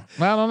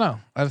 I don't know.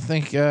 I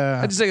think.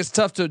 I just think it's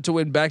tough to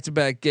win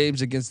back-to-back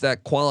games against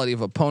that quality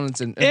of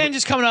opponents. And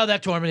just coming out of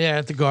that tournament, yeah,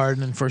 at the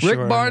Garden, and for Rick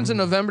sure. Barnes in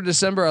November,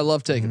 December, I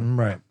love taking him.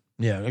 Right.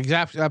 Yeah,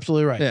 exactly.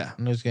 Absolutely right. Yeah.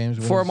 In those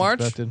games. For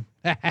March?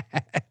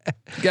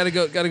 Got to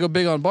go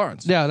big on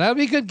Barnes. Yeah, that would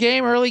be a good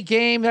game, early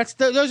game. Those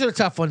are the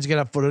tough ones to get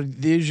up for.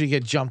 They usually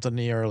get jumped on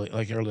the early.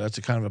 That's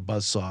a kind of a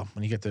buzzsaw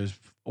when you get those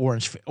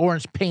orange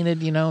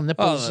painted, nipples.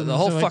 Oh, and the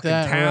whole stuff fucking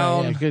like that.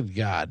 town. Right, yeah, good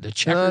God, the You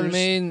checkers. know what I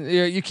mean?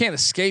 You can't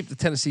escape the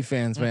Tennessee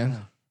fans,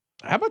 man.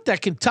 How about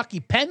that Kentucky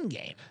Penn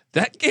game?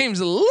 That game's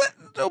a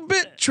little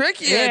bit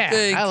tricky. Yeah, I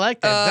think. I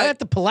like that. Is that at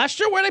the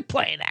Palestra? Where are they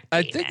playing that?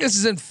 I game think at? this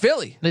is in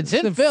Philly. It's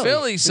in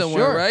Philly, for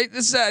somewhere, sure. right?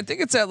 This is. I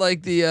think it's at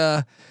like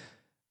the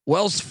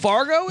Wells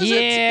Fargo. Is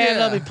it? Yeah,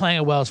 they'll be playing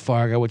at Wells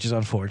Fargo, which is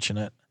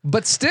unfortunate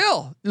But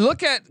still,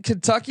 look at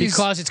Kentucky's.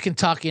 because it's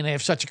Kentucky and they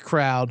have such a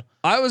crowd.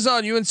 I was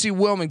on UNC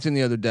Wilmington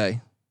the other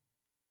day.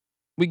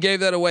 We gave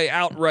that away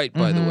outright,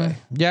 by the way.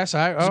 Yes,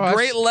 It was a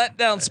great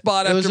letdown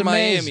spot It was after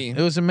amazing. Miami.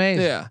 It was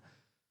amazing. Yeah.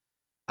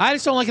 I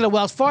just don't like it at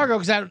Wells Fargo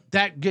because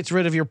that gets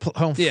rid of your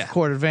home Yeah.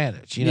 court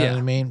advantage. You know Yeah. what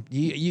I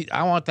mean?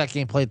 I want that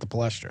game played at the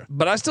Palestra.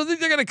 But I still think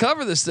they're going to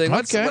cover this thing.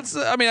 Okay.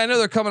 I mean, I know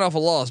they're coming off a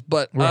loss,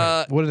 but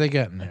Right. What are they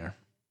getting there?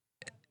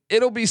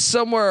 it'll be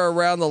somewhere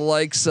around the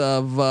likes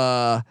of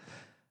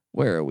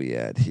where are we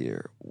at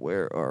here?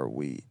 Where are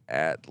we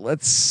at?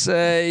 Let's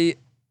say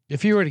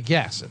If you were to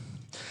guess it.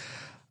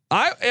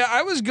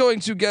 I was going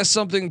to guess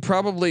something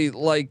probably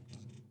like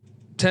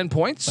 10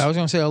 points. I was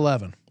going to say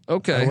 11.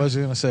 Okay. I was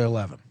going to say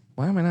 11.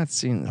 Why am I not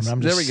seeing this? I'm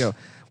There just- we go.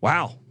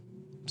 Wow.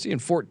 I'm seeing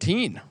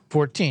 14.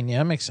 14. Yeah,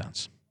 that makes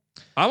sense.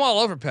 I'm all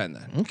over Penn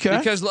then. Okay.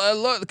 Because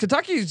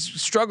Kentucky's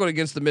struggled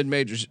against the mid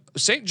majors.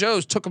 St.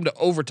 Joe's took them to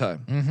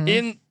overtime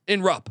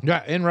in Rupp.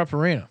 Yeah, in Rupp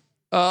Arena.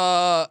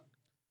 The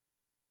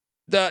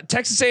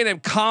Texas A&M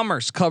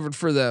Commerce covered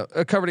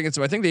against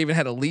them. I think they even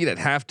had a lead at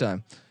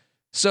halftime.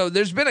 So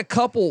there's been a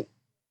couple.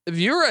 If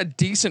you're a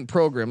decent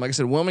program, like I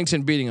said,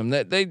 Wilmington beating them.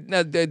 They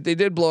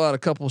did blow out a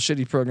couple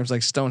shitty programs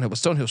like Stonehill, but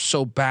Stonehill's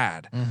so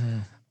bad.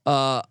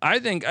 I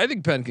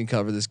think Penn can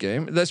cover this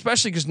game,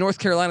 especially because North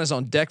Carolina's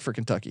on deck for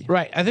Kentucky.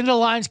 Right. I think the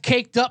line's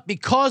caked up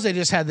because they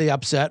just had the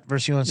upset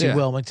versus UNC Yeah.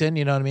 Wilmington.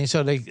 You know what I mean?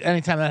 So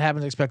anytime that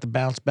happens, they expect to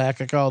bounce back.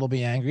 Like, they'll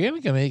be angry.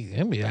 And they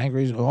can be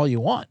angry all you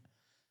want.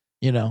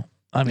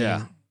 I mean,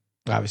 Yeah.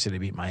 obviously they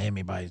beat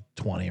Miami by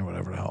 20 or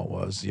whatever the hell it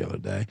was the other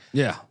day.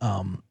 Yeah.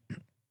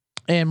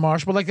 And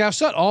Marsh, but like I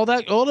said, all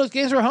those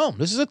games are home.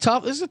 This is a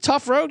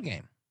tough road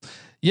game.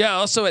 Yeah.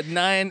 Also at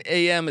 9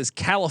 a.m. is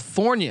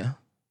California.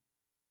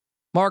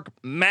 Mark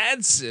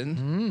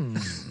Madsen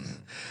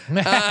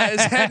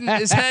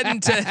is heading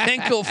to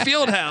Henkel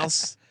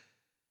Fieldhouse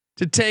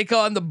to take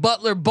on the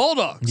Butler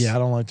Bulldogs. Yeah, I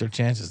don't like their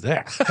chances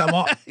there. Come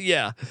on.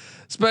 Yeah,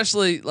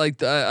 especially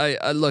like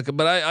I look,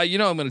 but I I'm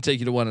going to take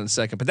you to one in a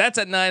second. But that's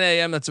at 9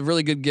 a.m. That's a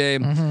really good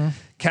game.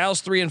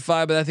 Cal's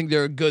 3-5, but I think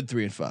they're a good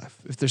 3-5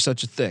 if there's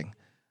such a thing.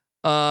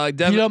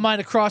 Devin, You don't mind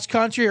a cross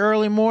country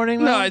early morning?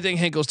 no, though? I think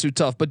Henkel's too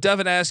tough. But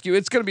Devin asked you,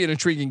 it's going to be an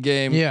intriguing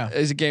game. Yeah.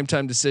 It's a game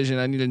time decision.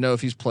 I need to know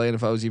if he's playing,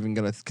 if I was even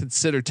going to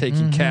consider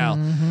taking Cal.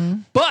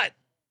 But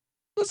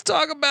let's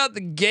talk about the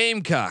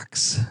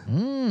Gamecocks.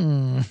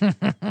 Where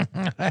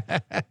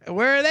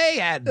are they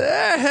at?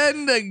 They're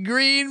heading to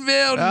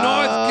Greenville,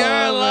 North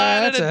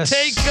Carolina to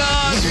take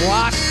on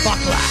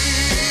Swashbuckler.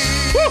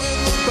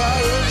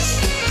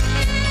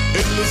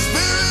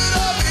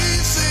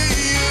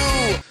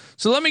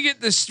 So let me get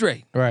this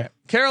straight. Right.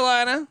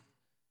 Carolina,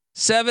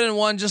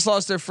 7-1, just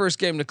lost their first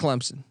game to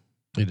Clemson.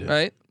 They did.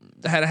 Right?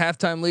 Had a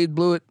halftime lead,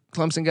 blew it.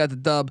 Clemson got the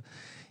dub.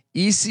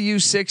 ECU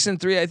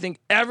 6-3. I think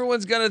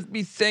everyone's gonna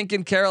be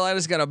thinking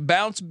Carolina's gonna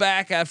bounce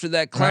back after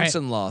that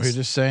Clemson loss. We're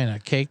just saying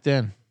it. Caked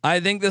in. I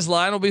think this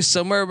line will be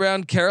somewhere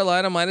around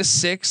Carolina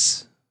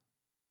 -6.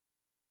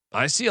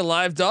 I see a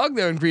live dog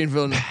there in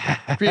Greenville,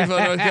 North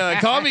Carolina.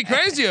 Call me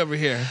crazy over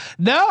here.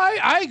 No,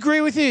 I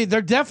agree with you.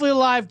 They're definitely a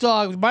live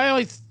dog.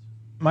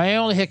 My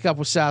only hiccup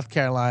with South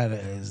Carolina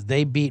is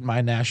they beat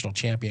my national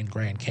champion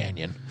Grand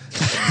Canyon.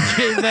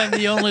 Gave them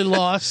the only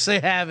loss they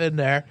have in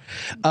there.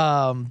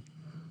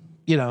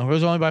 it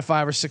was only by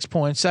 5 or 6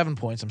 points, 7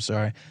 points. I'm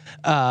sorry.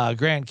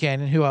 Grand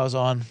Canyon, who I was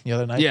on the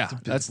other night. Yeah,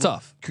 that's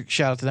tough.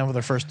 Shout out to them with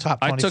their first top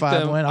I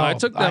 25 win. I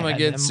took them had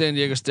against San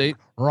Diego State.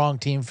 Wrong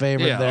team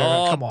favorite Yeah, there.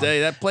 all Come on.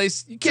 day. That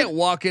place, you can't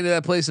walk into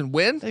that place and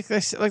win. Like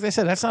they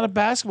said, that's not a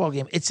basketball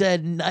game. It's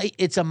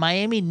a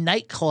Miami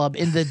nightclub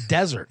in the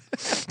desert.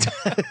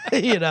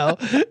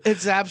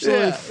 It's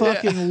absolutely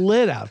fucking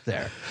lit out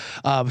there.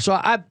 So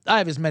I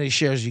have as many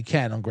shares as you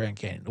can on Grand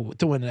Canyon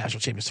to win the national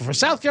championship. So for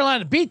South Carolina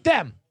to beat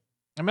them,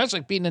 I mean, that's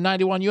like beating the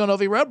 91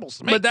 UNLV Red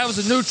Bulls. But that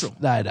was a neutral.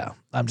 I know.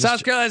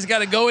 South Carolina's got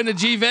to go into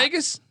G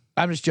Vegas.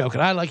 I'm just joking.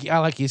 I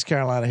like East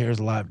Carolina here as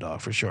a live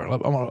dog for sure. I'll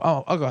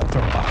go ahead and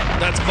throw a bomb.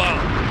 That's a bomb.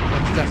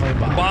 That's definitely a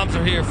bomb. Bombs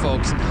are here,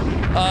 folks.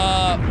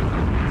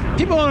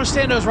 People don't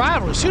understand those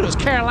rivalries too. Those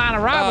Carolina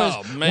rivalries.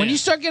 Oh, man. When you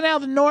start getting out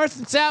of the north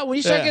and south, when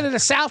you start getting to the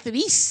south and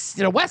east,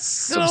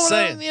 west, That's what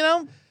I'm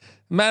saying.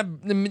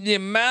 The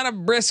amount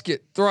of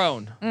brisket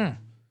thrown.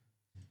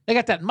 They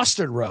got that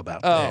mustard rub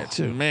out there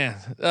too. Man.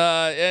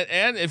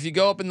 And if you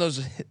go up in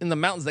the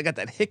mountains, they got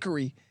that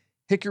hickory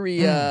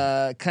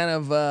kind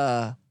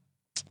of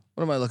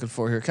what am I looking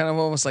for here? Kind of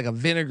almost like a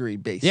vinegary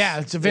base. Yeah,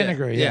 it's a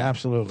vinegary. Yeah,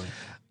 absolutely.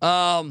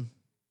 Okay,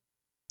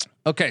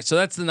 so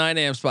that's the 9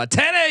 a.m. spot.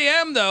 10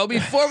 a.m. though,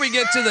 before we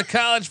get to the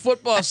college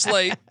football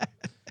slate.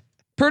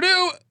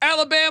 Purdue,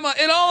 Alabama,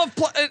 in all of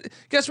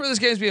guess where this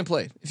game's being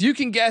played? If you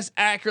can guess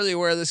accurately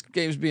where this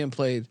game's being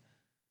played.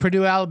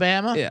 Purdue,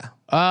 Alabama. Yeah.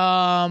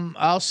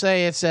 I'll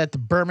say it's at the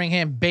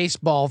Birmingham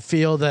baseball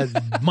field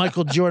that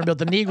Michael Jordan built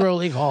the Negro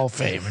League Hall of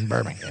Fame in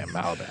Birmingham,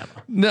 Alabama.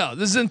 No,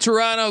 this is in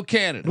Toronto,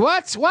 Canada.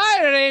 What? Why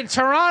are they in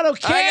Toronto,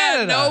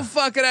 Canada? I got no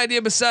fucking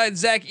idea besides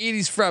Zach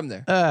Edey's from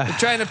there. They're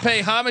trying to pay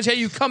homage. Hey,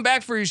 you come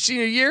back for your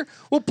senior year,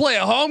 we'll play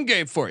a home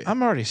game for you.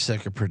 I'm already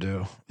sick of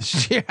Purdue.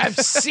 I've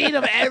seen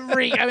them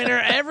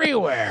they're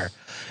everywhere.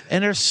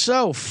 And they're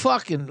so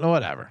fucking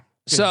whatever.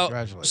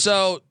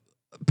 So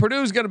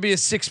Purdue's going to be a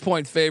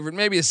 6-point favorite,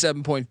 maybe a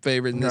 7-point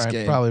favorite in this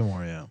game. Probably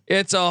more, yeah.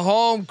 It's a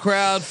home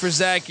crowd for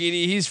Zach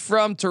Edey. He's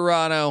from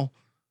Toronto.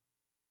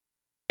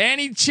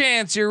 Any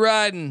chance you're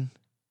riding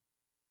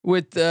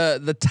with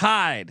the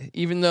Tide,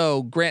 even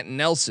though Grant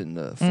Nelson,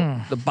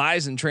 the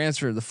Bison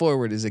transfer, the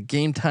forward, is a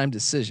game time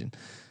decision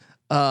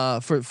for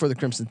the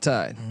Crimson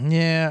Tide.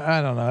 Yeah,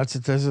 I don't know. That's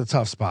a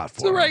tough spot for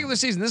it's the regular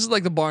season. This is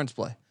like the Barnes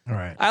play. All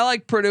right. I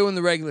like Purdue in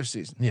the regular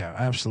season. Yeah,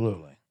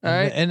 absolutely. All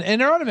right.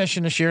 And they're on a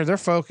mission this year. They're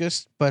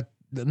focused, but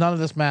none of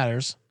this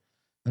matters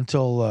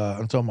until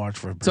March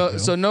for Purdue.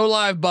 So no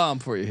live bomb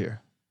for you here.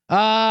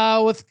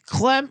 With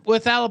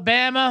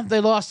Alabama,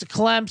 they lost to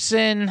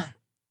Clemson.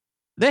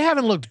 They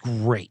haven't looked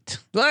great.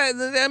 There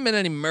haven't been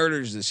any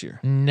murders this year.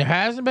 There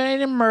hasn't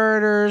been any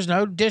murders,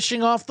 no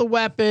dishing off the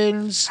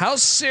weapons. How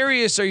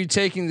serious are you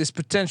taking this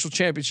potential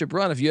championship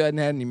run if you hadn't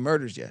had any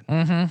murders yet?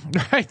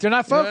 Mm-hmm. Right, they're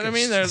not focused. You know what I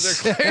mean?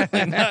 They're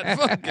clearly not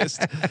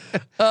focused.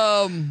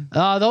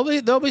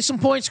 There'll be some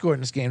points scored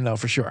in this game though,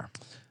 for sure.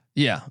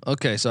 Yeah.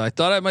 Okay. So I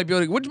thought I might be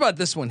able to. What about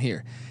this one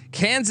here?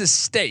 Kansas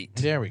State.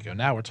 There we go.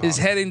 Now we're talking. Is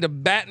heading to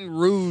Baton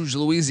Rouge,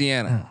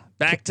 Louisiana.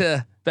 Back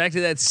to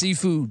that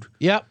seafood.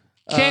 Yep.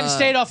 Kansas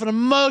State off an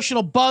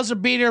emotional buzzer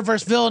beater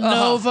versus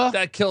Villanova.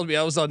 That killed me.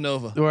 I was on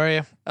Nova. Were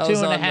you? I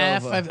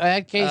 2.5. Nova. I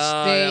had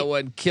K-State. That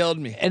one killed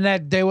me. And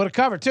that they would have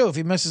covered too if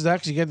he misses that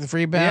because you get the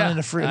free bound and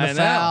the foul and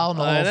the whole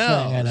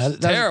thing. I know. That's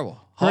terrible.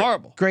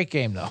 Horrible. Great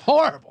game though.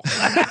 Horrible.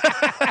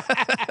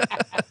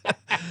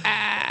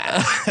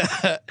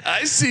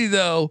 I see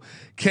though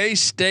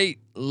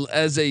K-State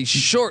as a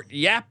short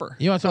yapper.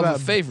 You want to talk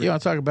about a favorite? You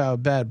want to talk about a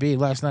bad beat?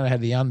 Last night I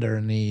had the under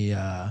in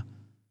the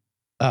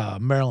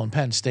Maryland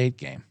Penn State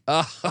game.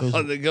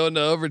 They're going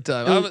to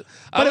overtime.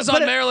 I was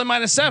on Maryland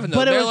 -7. Though.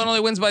 But Maryland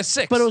only wins by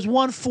 6. But it was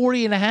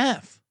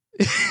 140.5.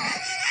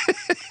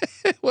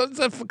 What's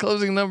that for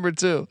closing number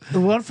too? The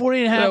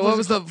 140.5. Yeah, what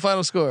was the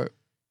final score?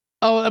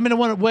 Oh, I mean, it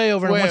went way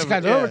over once it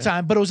got to yeah.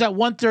 overtime, but it was at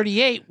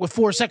 138 with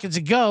 4 seconds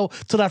to go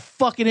till that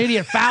fucking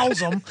idiot fouls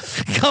him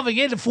coming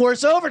in to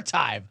force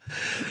overtime.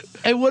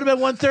 It would have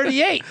been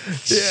 138.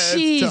 Yeah,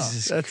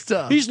 Jesus. That's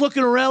tough. He's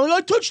looking around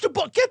like, I touched the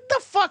ball. Get the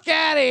fuck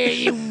out of here,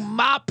 you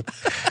mop.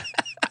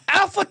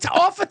 off a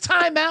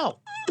timeout.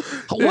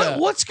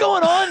 What's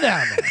going on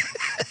down there?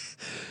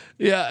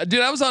 Yeah, dude,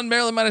 I was on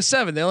Maryland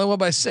 -7. They only won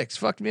by 6.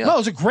 Fucked me up. Well,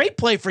 it was a great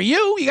play for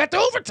you. You got the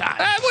overtime.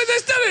 They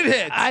still didn't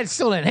hit. I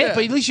still didn't hit,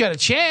 but at least you had a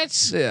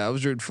chance. Yeah, I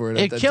was rooting for it.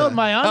 It at that killed time.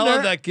 my under. I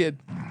love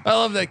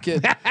that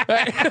kid.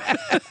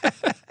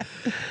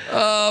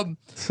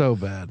 So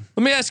bad.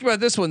 Let me ask you about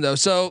this one though.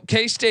 So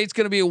K-State's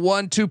going to be a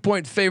 1-2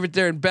 point favorite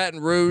there in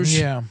Baton Rouge.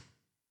 Yeah,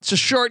 it's a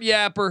short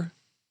yapper,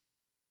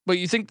 but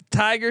you think the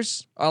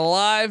Tigers are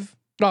alive?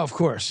 Oh, of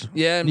course.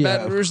 Yeah, in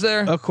Baton Rouge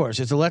there. Of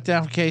course, it's a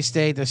letdown for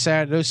K-State.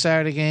 Those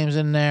Saturday games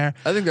in there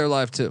I think they're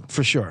alive too,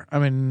 for sure. I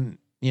mean,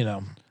 I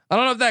don't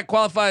know if that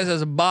qualifies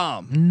as a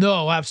bomb.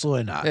 No,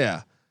 absolutely not.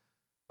 Yeah.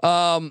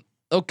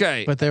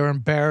 Okay. But they were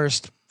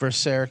embarrassed for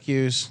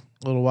Syracuse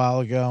a little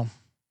while ago.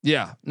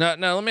 Yeah. Now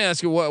let me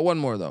ask you one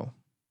more though.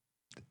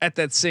 At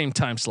that same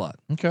time slot.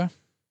 Okay.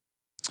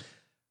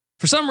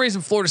 For some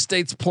reason, Florida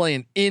State's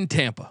playing in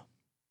Tampa.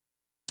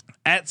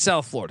 at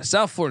South Florida.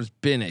 South Florida's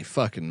been a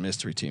fucking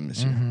mystery team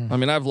this year. I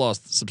mean, I've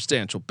lost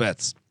substantial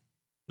bets,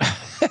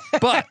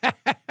 but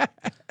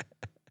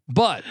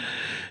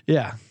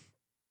Yeah.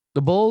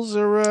 The Bulls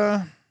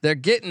are. they're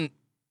getting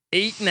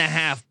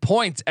 8.5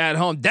 points at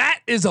home. That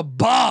is a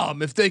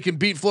bomb if they can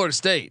beat Florida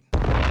State.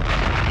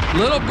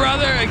 Little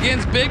brother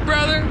against big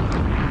brother.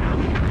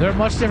 They're a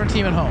much different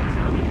team at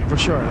home, for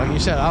sure. Like you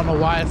said, I don't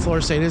know why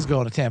Florida State is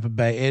going to Tampa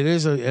Bay. It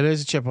is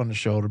a chip on the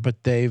shoulder,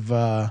 but they've,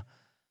 on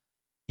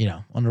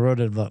the road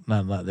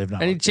they've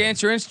not. Any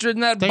chance you're interested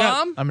in that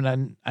bomb?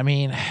 I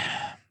mean,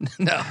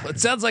 No. It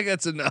sounds like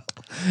that's a no.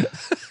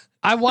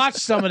 I watched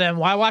some of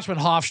them. I watched when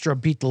Hofstra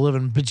beat the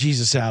living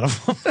bejesus out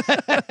of them.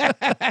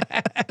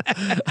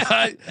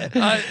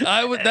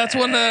 I would. That's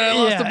one that I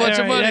lost a bunch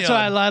of money. That's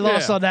why I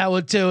lost on that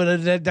one too,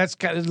 and that's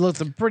kind of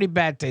looked a pretty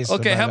bad taste.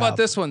 Okay, how about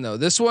this one though?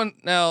 This one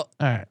now. All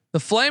right. The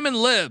Flamin'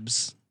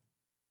 Libs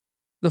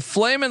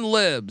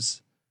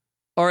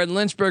are in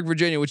Lynchburg,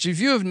 Virginia. Which, if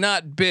you have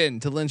not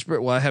been to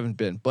Lynchburg, well, I haven't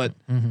been, but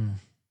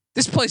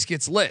this place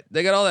gets lit.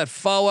 They got all that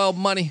Falwell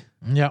money.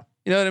 Yep.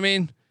 You know what I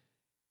mean?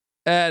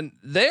 And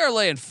they are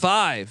laying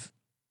 5.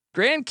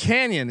 Grand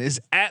Canyon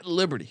is at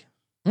Liberty.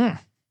 Can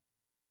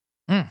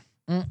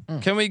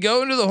we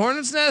go into the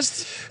Hornets'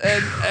 nest?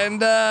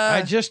 And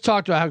I just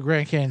talked about how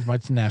Grand Canyon's my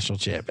national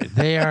champion.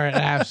 They are an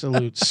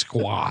absolute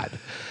squad.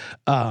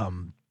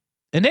 And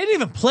they didn't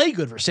even play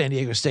good for San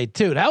Diego State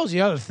too. That was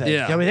the other thing.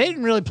 Yeah. I mean, they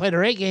didn't really play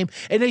their A game,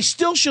 and they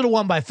still should have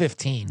won by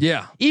 15.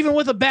 Yeah. Even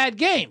with a bad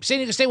game, San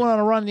Diego State went on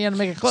a run in the end to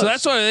make it close. So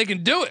that's why they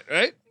can do it,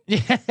 right?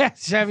 Yeah,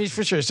 I mean,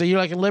 for sure. So you're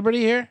like a Liberty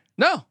here?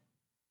 No.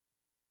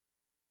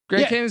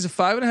 Grand Yeah. Canyon's a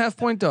 5.5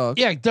 point dog.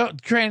 Yeah,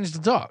 Grand Canyon's the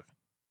dog.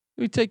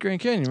 We take Grand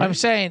Canyon. Right? I'm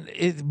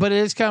saying, but it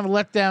is kind of a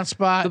letdown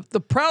spot.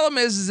 The problem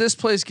is this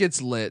place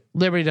gets lit,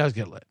 Liberty does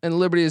get lit. and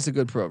Liberty is a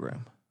good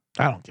program.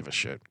 I don't give a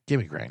shit.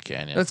 Give me Grand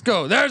Canyon. Let's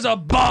go. There's a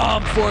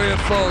bomb for you,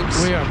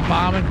 folks. We are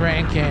bombing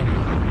Grand Canyon.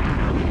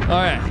 All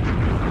right.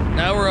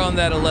 Now we're on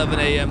that 11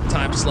 a.m.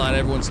 time slot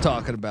everyone's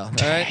talking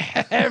about. All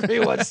right.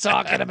 Everyone's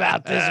talking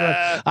about this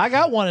one. I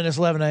got one in this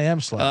 11 a.m.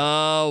 slot.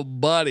 Oh,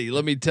 buddy,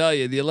 let me tell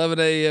you, the 11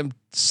 a.m.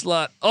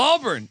 slot,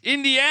 Auburn,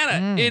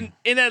 Indiana, in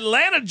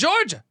Atlanta,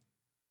 Georgia.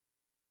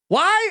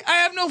 Why? I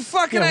have no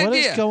fucking Yeah, idea. what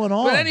is going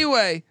on? But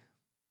anyway,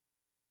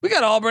 we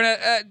got Auburn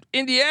at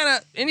Indiana.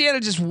 Indiana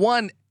just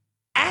won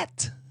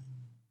at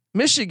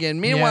Michigan.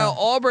 Meanwhile,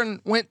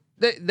 Auburn went.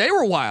 They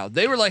were wild.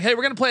 They were like, "Hey,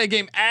 we're going to play a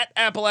game at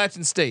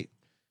Appalachian State."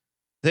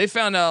 They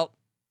found out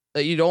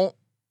that you don't.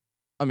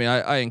 I mean,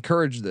 I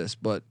encourage this,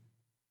 but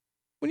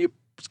when you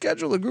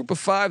schedule a group of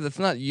 5 that's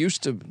not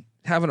used to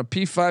having a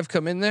P5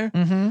 come in there,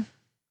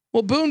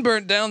 well, Boone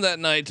burnt down that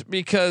night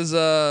because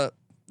that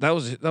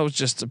was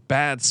just a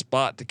bad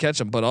spot to catch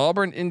them. But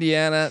Auburn,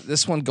 Indiana,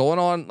 this one going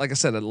on, like I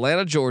said,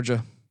 Atlanta,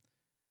 Georgia.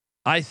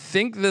 I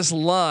think this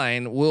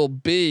line will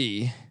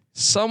be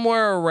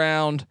somewhere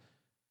around.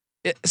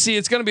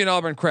 It's going to be an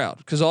Auburn crowd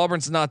because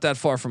Auburn's not that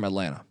far from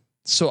Atlanta.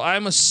 So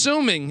I'm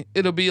assuming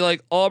it'll be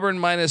like Auburn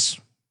minus.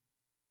 Of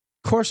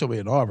course, it'll be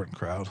an Auburn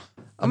crowd.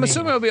 I'm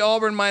assuming it'll be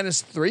Auburn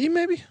 -3,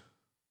 maybe.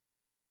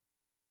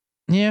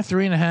 Yeah,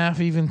 3.5,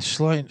 even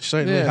slightly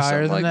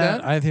higher than like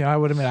that. that. I think I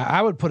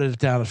would put it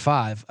down at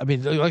 5. I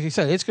mean, like you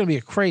said, it's going to be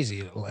a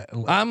crazy.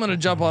 I'm going to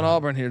jump on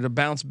Auburn here to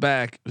bounce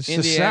back. It's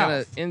the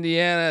South.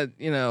 Indiana,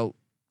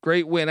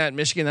 great win at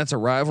Michigan. That's a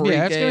rivalry.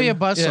 Yeah, it's going to be a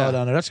game. buzzsaw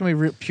down there. That's going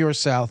to be pure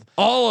South.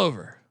 All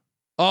over.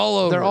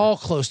 They're all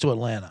close to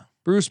Atlanta.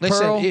 Bruce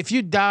Listen, Pearl. if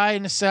you die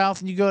in the South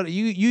and you go to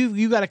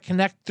you got to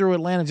connect through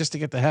Atlanta just to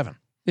get to heaven.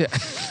 Yeah.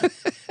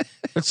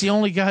 That's the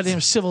only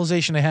goddamn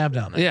civilization they have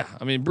down there. Yeah.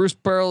 I mean, Bruce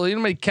Pearl, you know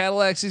how many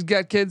Cadillacs he's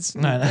got, kids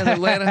in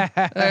Atlanta?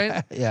 All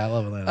right. Yeah, I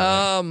love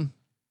Atlanta.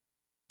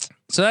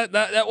 So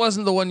that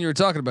wasn't the one you were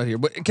talking about here,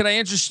 but can I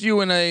interest you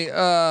in a,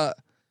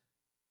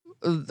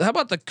 how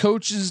about the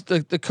coaches,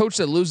 the coach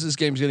that loses this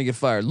game is going to get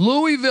fired?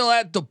 Louisville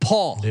at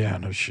DePaul. Yeah,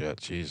 no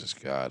shit. Jesus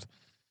God.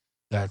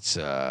 That's,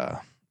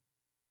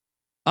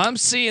 I'm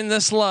seeing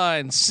this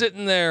line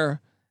sitting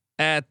there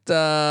at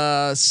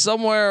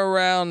somewhere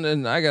around,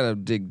 and I gotta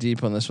dig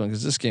deep on this one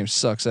because this game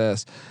sucks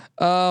ass.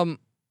 Where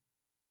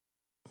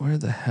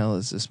the hell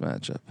is this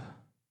matchup?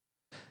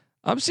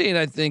 I'm seeing.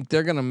 I think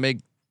they're gonna make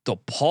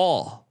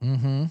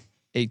DePaul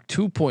a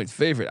 2-point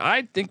favorite.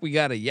 I think we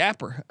got a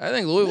yapper. I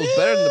think Louisville's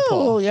better than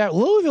DePaul. Yeah,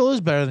 Louisville is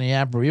better than the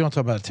Yapper. You don't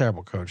talk about a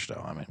terrible coach,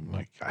 though. I mean,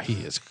 like he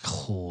is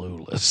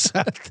clueless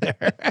out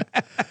there.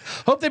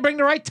 Hope they bring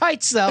the right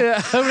tights, though.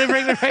 Yeah. Hope they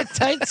bring the right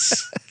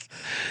tights.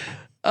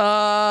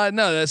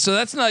 No, so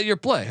that's not your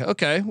play.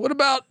 Okay, what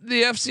about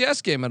the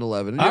FCS game at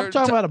 11? I'm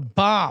talking about a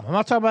bomb. I'm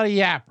not talking about a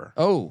Yapper.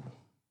 Oh,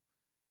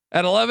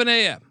 at 11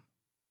 a.m.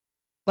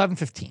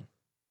 11:15,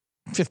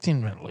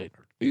 15 minutes later.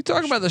 Are you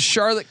talking about the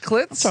Charlotte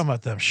Clits? I'm talking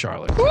about them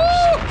Charlotte. Woo!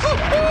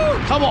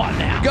 Come on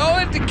now.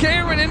 Going to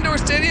Cameron Indoor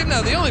Stadium.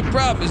 Now the only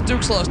problem is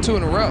Duke's lost 2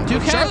 in a row.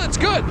 Duke has- Charlotte's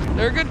good.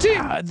 They're a good team.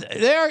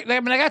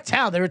 They got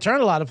talent. They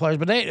returned a lot of players,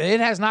 but it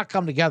has not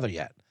come together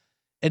yet,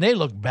 and they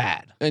look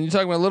bad. And you're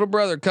talking about little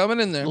brother coming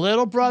in there.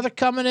 Little brother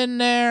coming in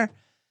there.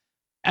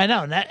 I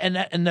know,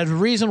 and the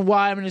reason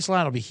why this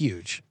line will be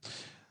huge.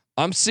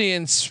 I'm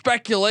seeing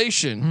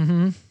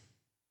speculation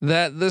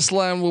that this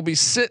line will be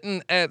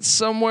sitting at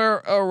somewhere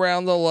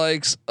around the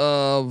likes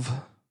of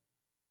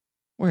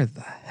where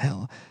the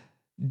hell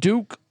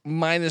Duke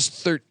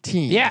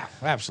 -13. Yeah,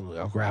 absolutely.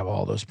 I'll grab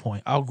all those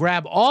points. I'll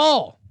grab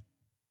all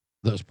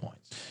those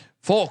points.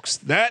 Folks,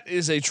 that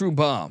is a true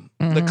bomb.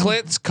 The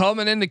Clits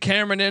coming into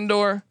Cameron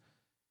Indoor.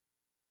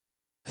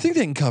 I think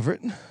they can cover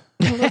it.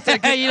 I don't know if they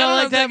can, You don't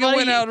like that, they can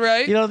win buddy?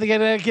 outright. You don't think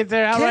they get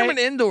there outright? Cameron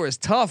Indoor is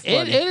tough,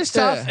 buddy. It is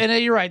tough, Yeah.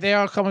 and you're right. They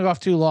are coming off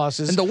 2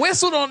 losses. And the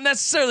whistle don't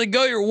necessarily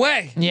go your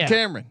way. Yeah.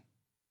 Cameron.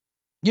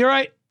 You're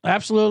right,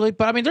 absolutely.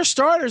 But I mean, their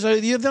starters are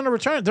the other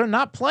return. They're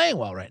not playing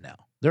well right now.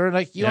 They're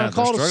like you want to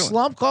call it a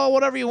slump, call it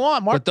whatever you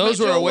want. Mark But those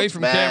were Mitchell away looks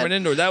from bad. Cameron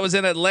Indoor. That was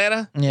in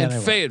Atlanta and they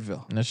were.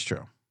 Fayetteville. That's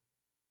true.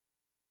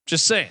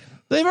 Just saying.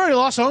 They've already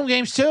lost home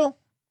games too.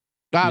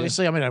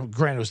 Obviously, I mean,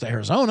 granted, it was to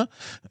Arizona.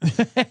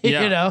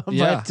 Yeah. You know,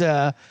 Yeah.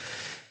 but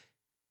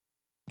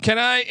Can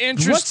I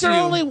interest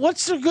you?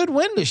 what's their good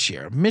win this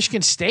year?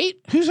 Michigan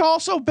State, who's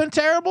also been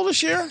terrible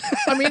this year.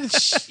 I mean,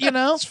 it's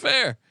It's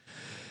fair.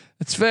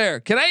 It's fair.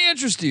 Can I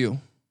interest you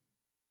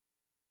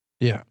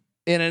yeah,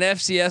 in an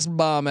FCS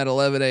bomb at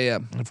 11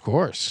 a.m.? of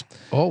course,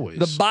 always.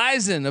 The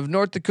Bison of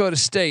North Dakota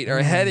State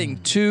are heading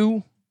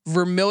to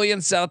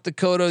Vermilion, South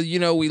Dakota. You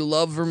know, we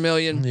love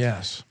Vermilion.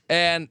 Yes,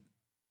 And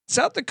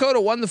South Dakota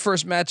won the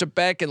first matchup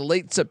back in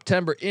late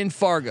September in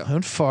Fargo.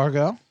 and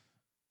Fargo.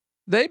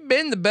 They've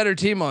been the better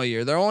team all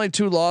year. Their only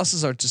 2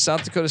 losses are to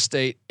South Dakota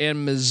State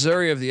and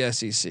Missouri of the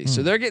SEC.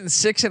 So they're getting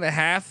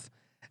 6.5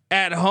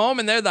 at home,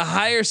 and they're the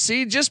higher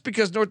seed just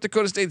because North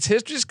Dakota State's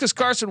history, just because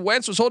Carson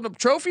Wentz was holding up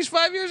trophies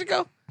 5 years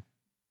ago.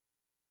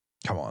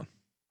 Come on.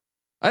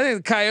 I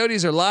think the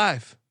Coyotes are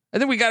live. I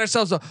think we got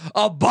ourselves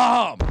a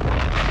bomb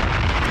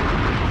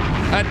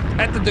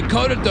at the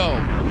Dakota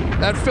Dome,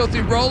 that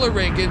filthy roller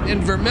rink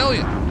in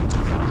Vermilion.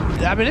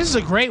 I mean, this is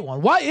a great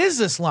one. Why is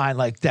this line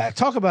like that?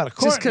 Talk about a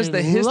court. Just because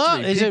the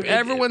history.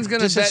 Everyone's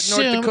going to bet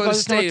North Dakota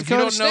State. If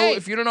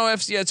you don't know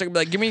FCS, it's gonna be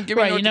like, give me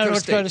right,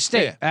 North Dakota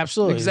State. Yeah,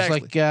 absolutely.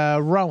 Exactly. It's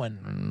like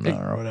Rowan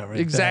or whatever.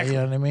 Exactly.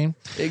 You know what I mean?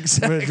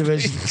 Exactly.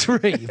 Division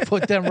 3. You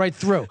put them right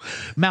through.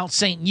 Mount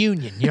St.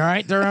 Union. You all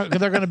right? They're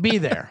going to be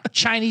there.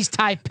 Chinese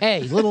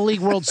Taipei, Little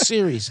League World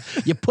Series.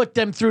 You put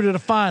them through to the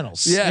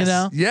finals. Yes. You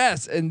know?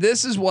 Yes. And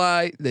this is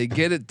why they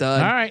get it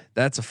done. All right.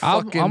 That's a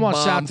fucking I'm on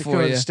bomb South for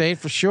Dakota you. State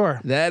for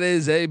sure. That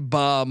is a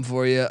bomb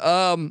for you.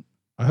 I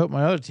hope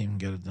my other team can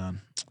get it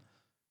done.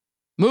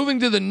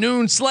 Moving to the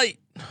noon slate.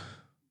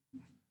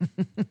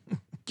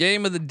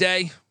 Game of the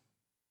day.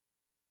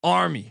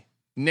 Army,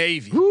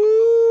 Navy.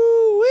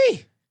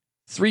 Woo-wee.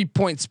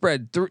 3-point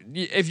spread.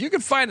 If you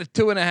could find a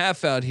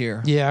 2.5 out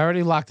here. Yeah, I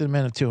already locked them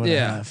in at 2.5.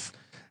 Yeah.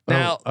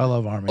 Now, I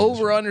love Army.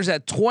 Over unders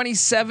at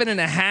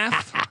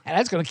 27.5.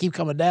 That's going to keep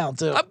coming down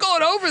too. I'm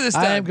going over this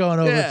time. I am going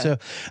over Yeah. too.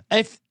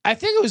 I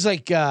think it was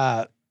like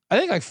I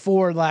think like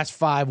 4 of the last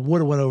 5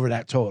 would have went over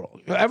that total.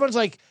 Everyone's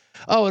like,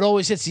 oh, it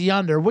always hits the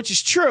under, which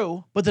is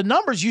true, but the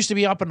numbers used to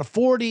be up in the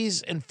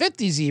 40s and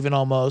 50s even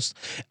almost.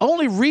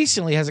 Only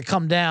recently has it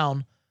come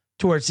down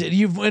towards it.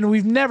 And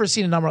we've never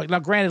seen a number like now.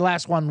 Granted,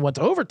 last one went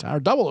to overtime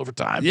or double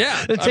overtime. Yeah,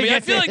 To I mean, I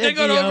get feel like they hit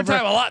go to the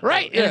overtime a lot, though.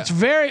 right? Yeah. And it's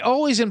very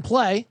always in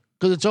play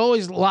because it's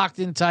always locked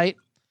in tight.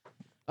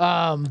 So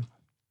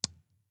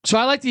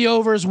I like the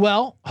over as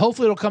well.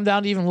 Hopefully, it'll come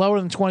down to even lower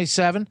than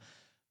 27.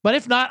 But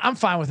if not, I'm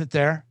fine with it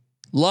there.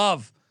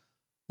 Love.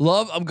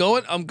 I'm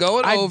going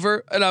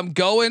over, and I'm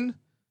going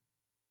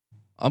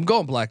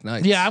Black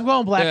Knights. Yeah, I'm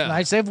going Black Yeah.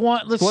 Knights. They've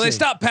won. Let's see. They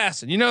stopped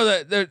passing. You know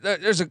that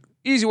there's a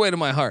easy way to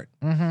my heart.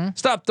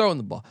 Stop throwing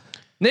the ball.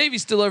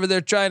 Navy's still over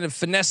there trying to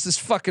finesse this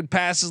fucking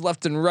passes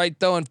left and right,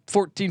 throwing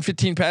 14,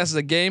 15 passes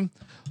a game.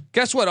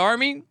 Guess what,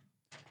 Army?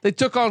 They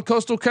took on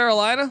Coastal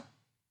Carolina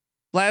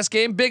last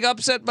game. Big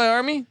upset by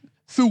Army.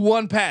 Through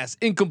 1 pass,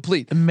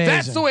 incomplete. Amazing.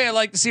 That's the way I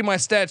like to see my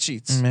stat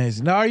sheets.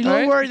 Amazing. Now, are you a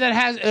little worried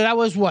that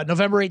was what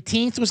November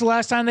 18th was the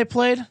last time they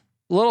played? A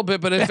little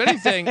bit, but if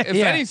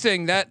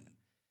anything, that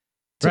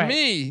to Right.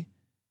 me,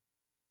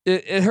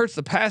 it hurts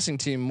the passing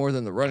team more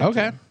than the running.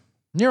 Okay. team.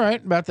 You're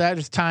right about that.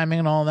 Just timing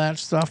and all that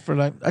stuff. For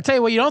like, I tell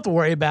you what, you don't have to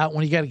worry about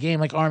when you got a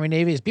game like Army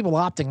Navy is people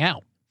opting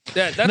out.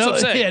 Yeah, that's what I'm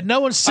saying. Yeah, no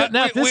one's sitting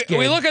out this game.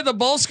 We look at the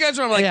bowl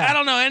schedule. I'm like, Yeah. I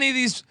don't know any of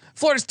these.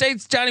 Florida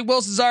State's Johnny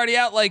Wilson's already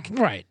out. Like,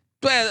 right.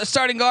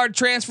 starting guard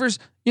transfers.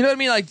 You know what I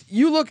mean? Like,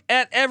 you look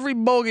at every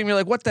bowl game, you're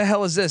like, what the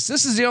hell is this?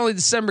 This is the only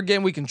December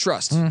game we can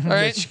trust. All right.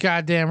 That's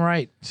goddamn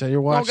right. So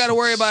you're watching. Don't got to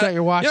worry about it.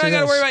 You're watching. You don't got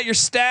to this. worry about your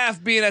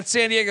staff being at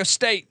San Diego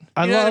State.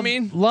 You know what I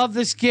mean? Love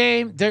this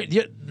game.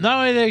 Not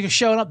only are they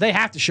showing up, they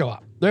have to show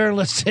up. They're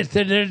enlisted.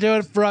 They're doing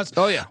it for us.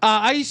 Oh, yeah.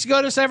 I used to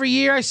go to this every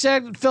year. I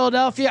said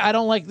Philadelphia. I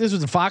don't like this.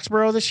 Was in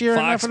Foxborough this year.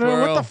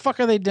 Foxborough. What the fuck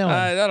are they doing?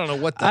 I don't know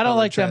what the I hell don't they're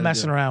like them trying to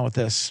messing do. around with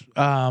this.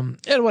 And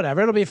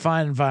whatever. It'll be a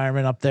fine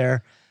environment up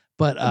there.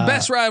 But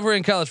Best rivalry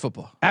in college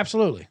football.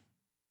 absolutely.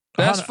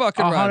 Best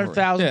fucking rivalry.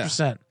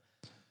 100,000%.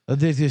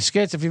 The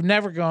skits, if you've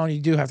never gone, you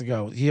do have to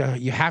go.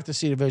 You have to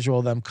see the visual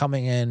of them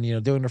coming in,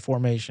 doing their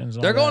formations.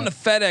 They're going to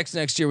FedEx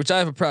next year, which I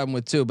have a problem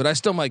with too, but I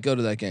still might go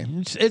to that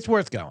game. It's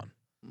worth going.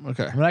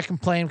 Okay. I mean, I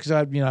complain because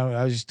I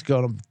was just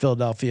going to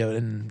Philadelphia,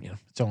 and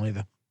it's only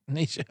the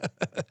nation,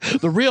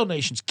 the real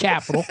nation's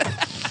capital.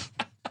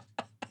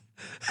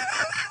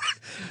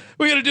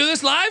 We're gonna do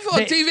this live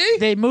on TV.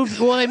 They moved.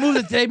 Well, they moved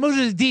it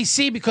to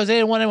D.C. because they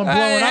didn't want anyone blowing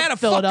They up had a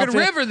Philadelphia. fucking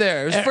river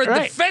there. It was for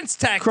Right. defense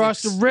tactics.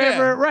 Across the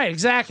river, Yeah. right?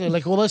 Exactly.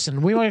 Like, well,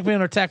 listen, we want to be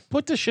under attack.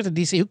 Put this shit in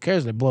D.C. Who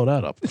cares? They blow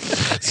that up.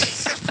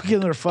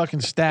 Get their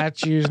fucking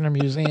statues and their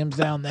museums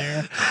down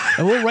there,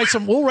 and we'll write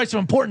some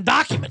important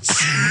documents.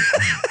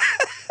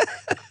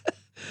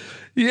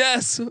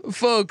 Yes,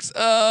 folks.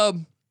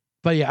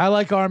 But yeah, I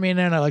like Army in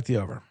there, and I like the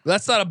over.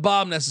 That's not a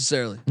bomb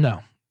necessarily.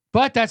 No,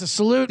 but that's a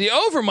salute. The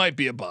over might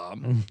be a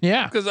bomb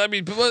Yeah. because I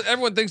mean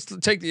everyone thinks to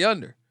take the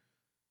under.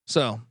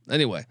 So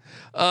anyway,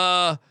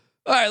 all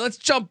right, let's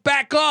jump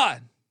back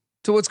on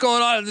to what's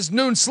going on in this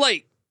noon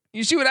slate.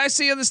 You see what I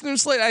see on this noon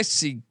slate? I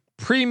see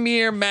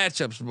premier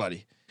matchups,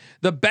 buddy.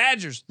 The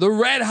Badgers, the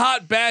red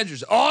hot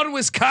Badgers on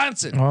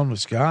Wisconsin. Oh,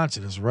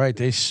 Wisconsin is right.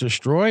 They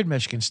destroyed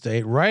Michigan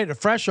State, right?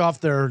 Fresh off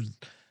their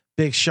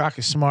big shock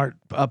of smart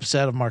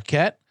upset of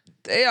Marquette.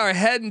 They are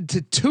heading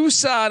to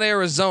Tucson,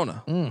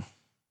 Arizona,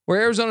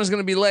 where Arizona is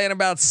going to be laying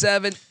about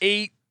 7,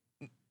 8,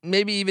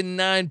 maybe even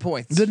 9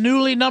 points. The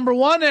newly number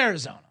 1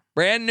 Arizona.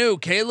 Brand new.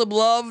 Caleb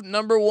Love,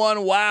 number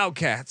 1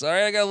 Wildcats. All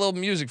right, I got a little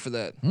music for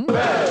that.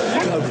 W-I-L-D.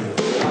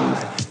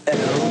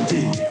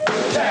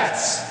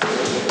 Cats.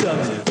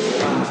 W-I-L-D.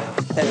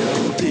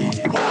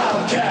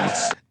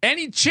 Wildcats.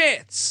 Any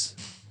chance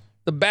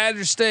the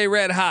Badgers stay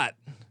red hot?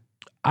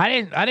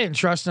 I didn't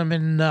trust them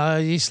in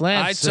East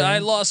Lansing. I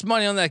lost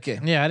money on that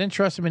game. Yeah, I didn't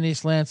trust them in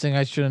East Lansing.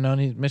 I should have known.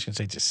 Michigan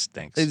State just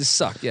stinks. They just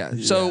suck. Yeah.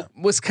 So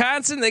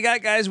Wisconsin, they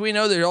got guys we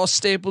know. They're all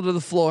stapled to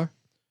the floor.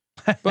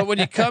 But when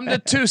you come to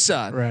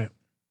Tucson, Right.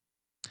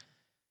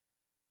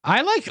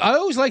 I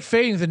always like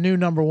fading the new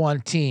number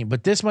 1 team,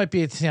 but this might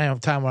be a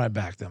time when I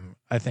back them.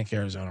 I think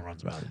Arizona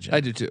runs them out of the gym. I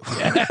do too.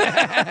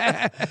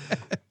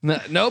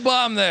 no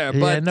bomb there, Yeah,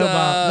 but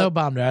no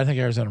bomb there. I think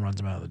Arizona runs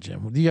them out of the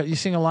gym. You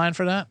seeing a line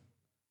for that?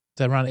 Is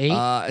that around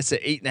 8? it's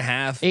at 8.5,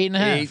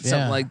 8.5, something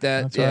yeah. like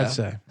that. That's yeah. what I'd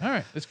say. All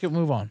right, let's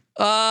move on.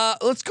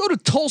 Let's go to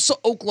Tulsa,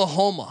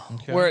 Oklahoma,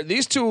 where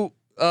these two.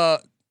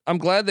 I'm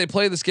glad they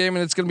play this game,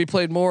 and it's going to be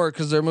played more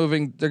because they're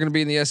going to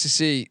be in the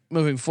SEC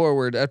moving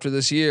forward after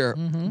this year.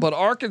 But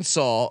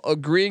Arkansas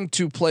agreeing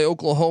to play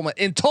Oklahoma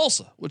in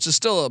Tulsa, which is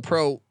still a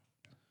pro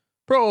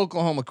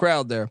Oklahoma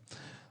crowd there.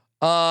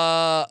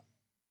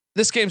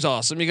 This game's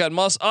awesome. You got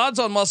odds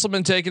on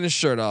Musselman taking his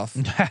shirt off.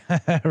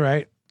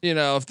 Right. You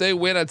know, if they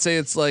win, I'd say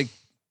it's like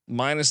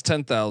minus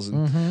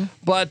 10,000.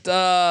 But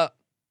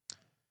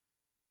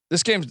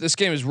this game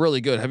is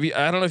really good. I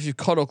don't know if you've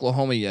caught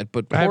Oklahoma yet,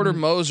 but Porter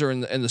Moser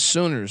and the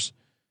Sooners.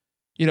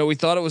 You know, we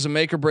thought it was a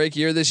make or break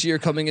year this year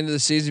coming into the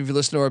season. If you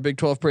listen to our Big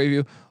 12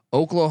 preview,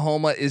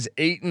 Oklahoma is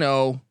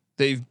 8-0.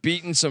 They've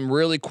beaten some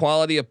really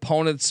quality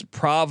opponents: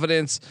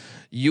 Providence,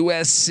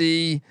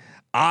 USC,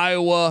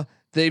 Iowa.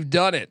 They've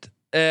done it,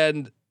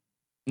 and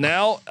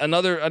now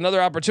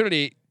another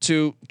opportunity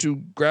to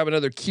grab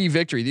another key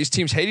victory. These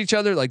teams hate each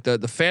other. Like the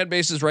fan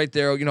base is right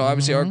there. You know,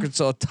 obviously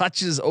Arkansas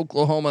touches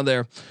Oklahoma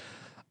there.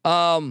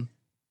 I'm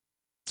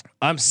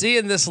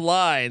seeing this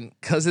line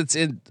because it's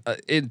in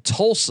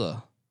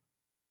Tulsa.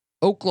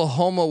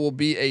 Oklahoma will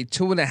be a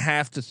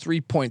 2.5 to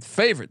 3 point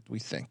favorite. We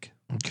think.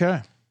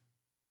 Okay.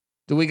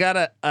 Do we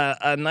got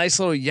a nice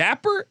little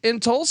yapper in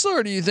Tulsa,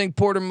 or do you think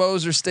Porter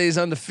Moser stays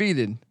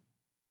undefeated?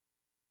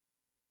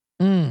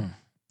 I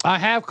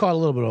have caught a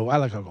little bit of. I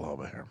like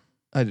Oklahoma here.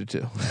 I do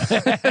too.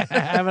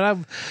 I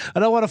mean, I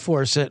don't want to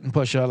force it and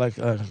push it. I like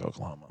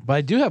Oklahoma, but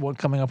I do have one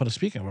coming up. And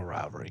speaking of a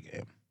rivalry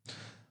game,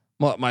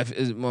 Well, my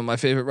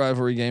favorite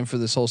rivalry game for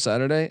this whole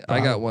Saturday. I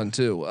got one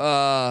too.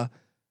 Also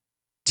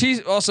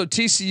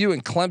TCU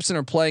and Clemson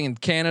are playing in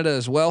Canada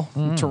as well,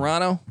 in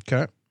Toronto.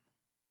 Okay.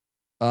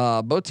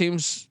 Both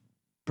teams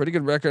pretty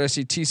good record. I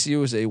see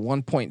TCU is a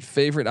 1 point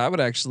favorite. I would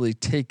actually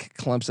take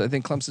Clemson. I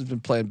think Clemson's been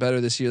playing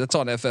better this year. That's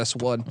on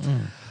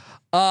FS1.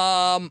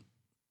 I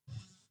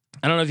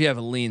don't know if you have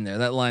a lean there.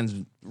 That line's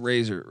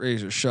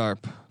razor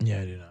sharp.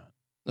 Yeah, I do not.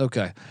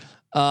 Okay.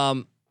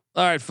 All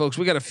right, folks,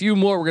 we got a few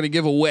more we're going to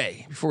give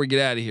away before we get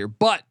out of here.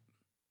 But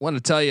want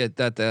to tell you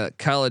that the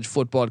college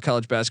football and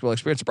college basketball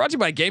experience are brought to you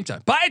by Game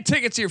Time. Buying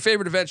tickets to your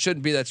favorite event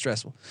shouldn't be that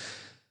stressful.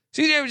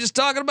 CJ was just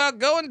talking about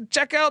going and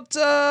check out,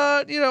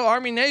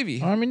 Army Navy.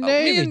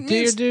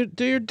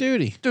 Do your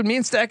duty. Dude, me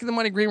and Stacking the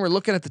Money Green were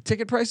looking at the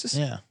ticket prices.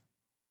 Yeah.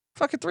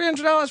 Fucking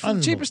 $300 for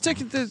the cheapest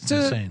ticket to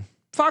Insane.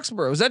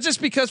 Foxborough. Is that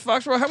just because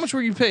Foxborough? How much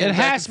were you paying? It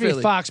has to be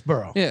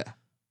Foxborough. Yeah.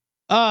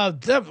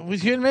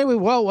 Maybe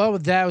well,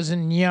 that was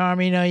in the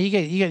Army.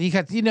 You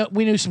got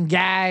we knew some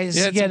guys.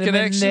 You had some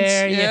connections. In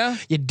there. Yeah.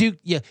 You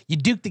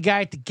duked the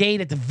guy at the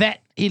gate at the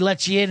vet. He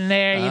let you in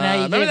there. You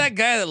remember that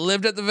guy that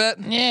lived at the vet?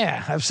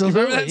 Yeah,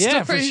 absolutely. Remember that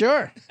yeah, story? for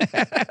sure.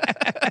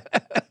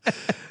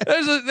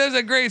 There's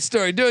a great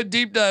story. Do a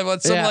deep dive on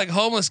some like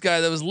homeless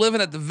guy that was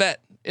living at the vet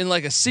in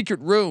like a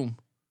secret room.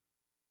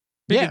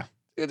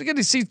 He You get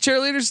to see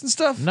cheerleaders and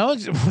stuff. No,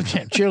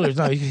 cheerleaders.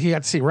 No, he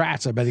got to see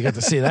rats. I bet he got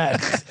to see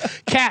that.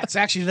 Cats.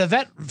 Actually, the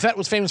vet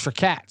was famous for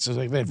cats. It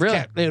was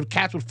like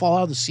cats would fall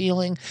out of the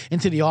ceiling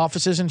into the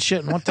offices and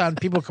shit. And one time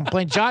people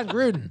complained. John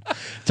Gruden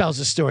tells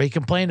the story. He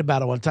complained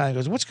about it one time. He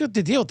goes, "What's good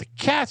to deal with the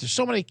cats? There's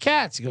so many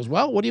cats." He goes,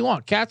 "Well, what do you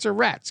want? Cats or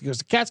rats?" He goes,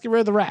 "The cats get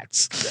rid of the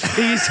rats."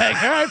 He's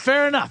like, "All right,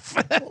 fair enough."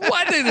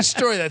 Why'd they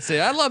destroy that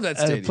stadium? I love that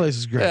stadium. The place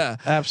is great. Yeah.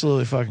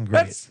 Absolutely fucking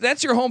great.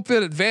 That's your home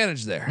field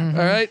advantage there.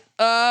 All right.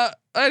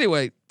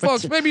 Anyway,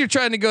 folks, maybe you're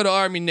trying to go to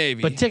Army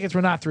Navy. But tickets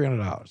were not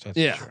 $300. That's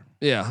yeah. for sure.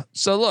 Yeah.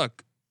 So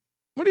look,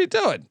 what are you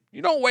doing?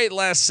 You don't wait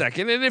last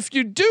second. And if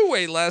you do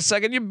wait last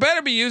second, you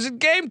better be using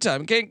Game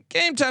Time. Okay?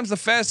 Game Time's the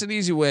fast and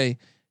easy way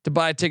to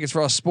buy tickets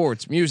for all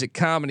sports, music,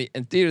 comedy,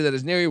 and theater that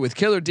is near you with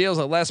killer deals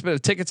on last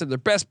minute tickets and their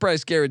best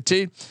price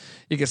guaranteed.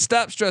 You can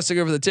stop stressing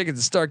over the tickets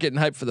and start getting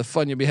hyped for the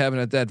fun you'll be having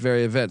at that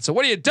very event. So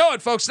what are you doing,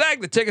 folks?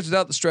 Snag the tickets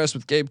without the stress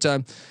with Game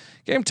Time.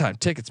 Game Time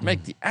tickets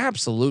make the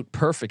absolute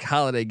perfect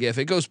holiday gift.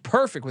 It goes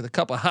perfect with a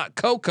cup of hot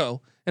cocoa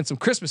and some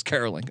Christmas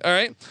caroling. All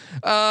right.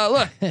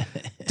 Look,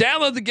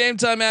 download the Game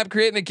Time app,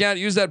 create an account,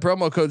 use that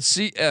promo code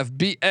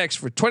CFBX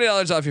for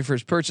 $20 off your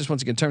first purchase.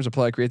 Once again, terms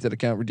apply. Create that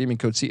account, redeeming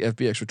code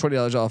CFBX for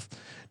 $20 off.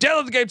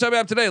 Download the Game Time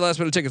app today. Last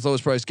minute tickets,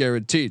 lowest price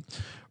guaranteed.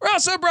 We're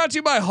also brought to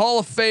you by Hall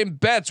of Fame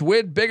Bets.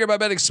 Win bigger by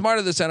betting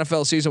smarter this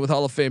NFL season with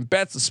Hall of Fame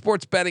Bets, the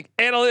sports betting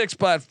analytics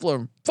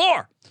platform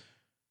for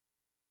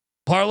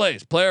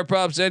parlays, player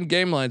props, and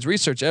game lines.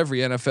 Research every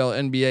NFL,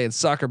 NBA, and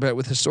soccer bet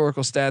with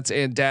historical stats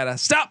and data.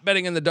 Stop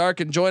betting in the dark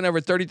and join over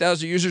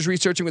 30,000 users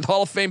researching with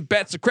Hall of Fame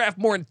Bets to craft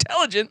more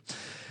intelligent,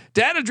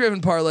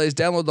 data-driven parlays.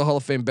 Download the Hall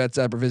of Fame Bets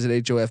app or visit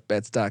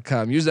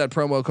hofbets.com. Use that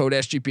promo code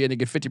SGPN to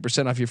get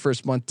 50% off your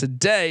first month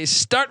today.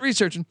 Start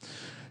researching.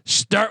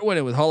 Start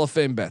winning with Hall of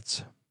Fame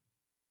Bets.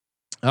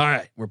 All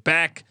right, we're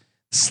back.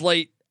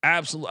 Slate,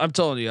 absolutely. I'm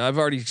telling you, I've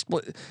already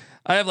split.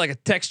 I have like a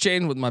text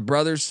chain with my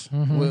brothers.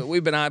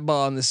 We've been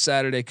eyeballing this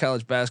Saturday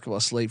college basketball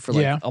slate for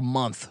like a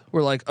month.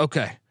 We're like,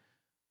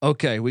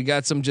 okay, we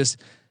got some just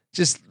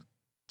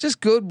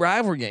good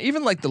rivalry game.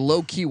 Even like the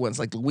low key ones,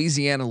 like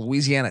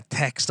Louisiana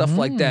Tech, stuff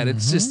like that.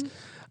 It's just,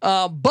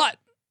 but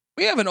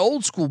we have an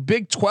old school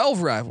Big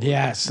 12 rivalry.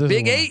 Yes,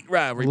 Big 8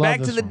 rivalry.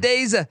 Back to the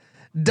days of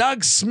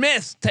Doug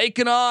Smith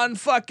taking on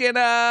fucking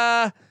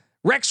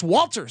Rex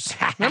Walters.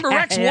 Remember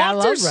Rex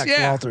Walters? I love Rex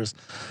Walters.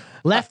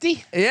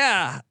 Lefty?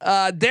 Yeah.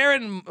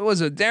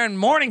 Darren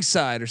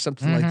Morningside or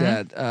something like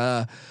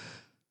that.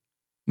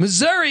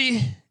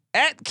 Missouri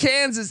at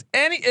Kansas.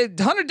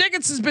 Hunter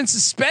Dickinson's been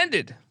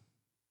suspended.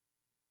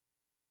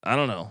 I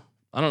don't know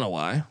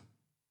why.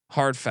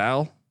 Hard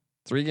foul.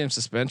 3-game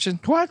suspension.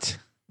 What?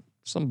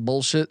 Some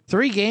bullshit.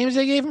 3 games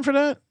they gave him for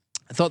that?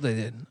 I thought they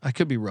did. I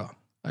could be wrong.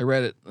 I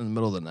read it in the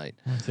middle of the night.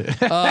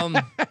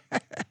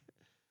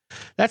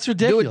 That's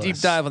ridiculous. Do a deep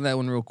dive on that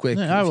one real quick.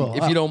 Yeah, I will.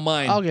 If you don't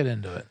mind. I'll get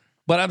into it.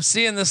 But I'm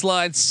seeing this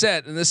line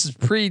set, and this is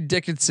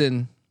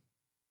pre-Dickinson.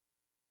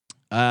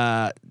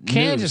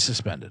 Kansas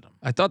suspended him.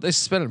 I thought they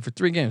suspended him for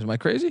 3 games. Am I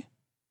crazy?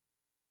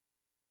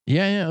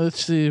 Yeah.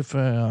 Let's see if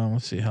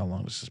let's see how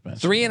long the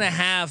suspension.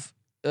 3.5.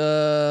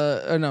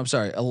 No, I'm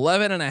sorry.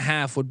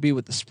 11.5 would be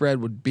what the spread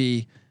would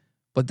be,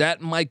 but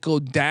that might go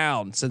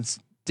down since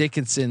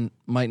Dickinson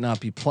might not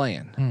be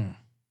playing.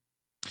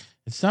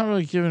 It's not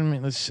really giving me.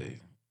 Let's see.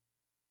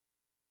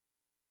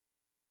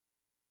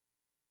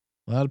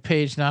 A lot of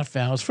page not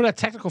found. It's for that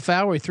technical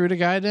foul where he threw the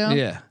guy down.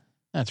 Yeah,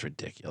 that's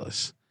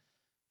ridiculous.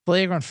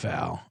 Flagrant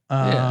foul.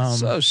 Yeah,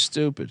 so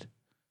stupid.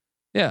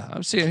 Yeah,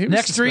 I'm seeing he was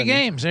next suspended. 3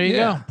 games. There you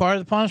go. Part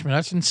of the punishment.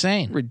 That's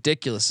insane.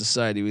 Ridiculous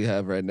society we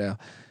have right now.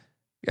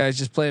 Guys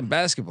just playing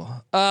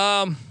basketball.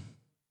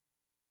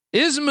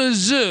 Is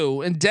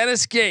Mizzou and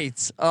Dennis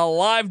Gates a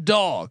live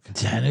dog?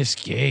 Dennis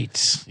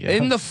Gates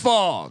in the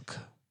fog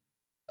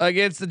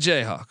against the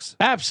Jayhawks.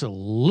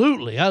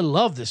 Absolutely. I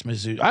love this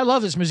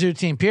Mizzou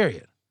team,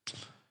 period.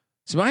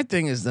 So my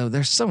thing is though,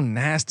 they're so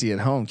nasty at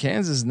home.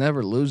 Kansas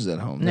never loses at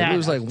home. They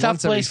lose like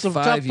once every 5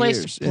 tough place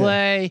years. To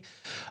play.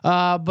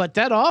 But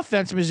that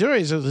offense,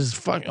 Missouri is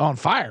on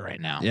fire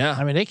right now. Yeah.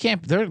 I mean, they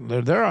can't. They're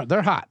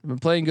hot. They've been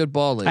playing good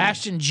ball lately.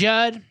 Ashton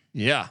Judd.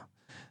 Yeah.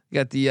 You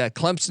got the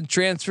Clemson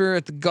transfer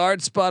at the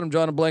guard spot. I'm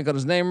drawing a blank on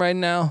his name right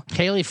now.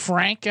 Haley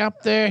Frank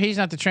up there. He's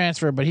not the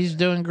transfer, but he's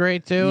doing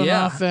great too on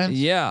offense.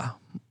 Yeah.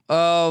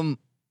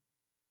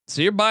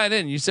 So you're buying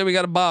in. You said we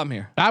got a bomb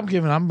here. I'm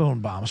going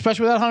bomb,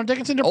 especially without Hunter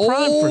Dickinson. They're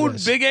prime for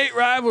this. Big 8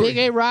 rivalry. Big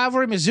 8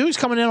 rivalry. Mizzou's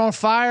coming in on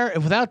fire.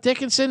 Without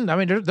Dickinson, I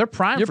mean, they're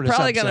prime for this. You're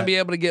probably going to be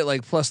able to get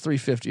like plus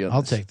 350 on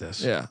I'll this. take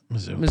this. Yeah.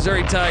 Mizzou.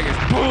 Missouri Tigers.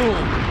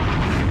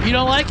 Boom. You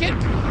don't like it?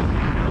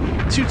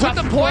 Too tough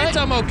with the points,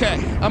 I'm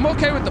okay. I'm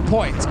okay with the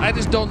points. I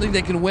just don't think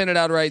they can win it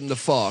outright in the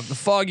fog. The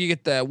fog, you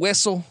get that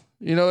whistle.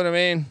 You know what I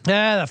mean?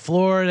 Yeah, the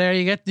floor there.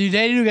 They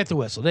do get the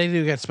whistle. They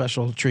do get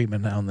special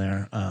treatment down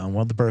there. One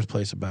of the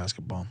birthplace of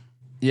basketball.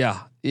 Yeah.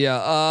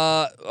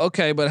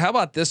 Okay, but how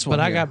about this one?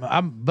 But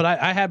here?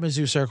 I had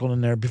Mizzou circled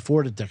in there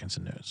before the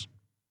Dickinson news.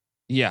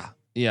 Yeah.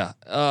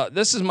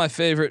 This is my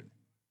favorite.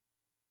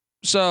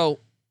 So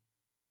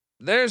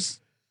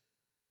there's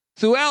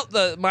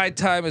throughout my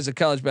time as a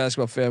college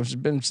basketball fan, which has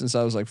been since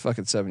I was like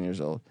fucking 7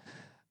 years old.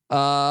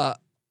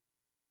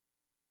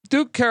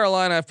 Duke,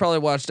 Carolina, I've probably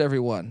watched every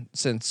one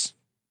since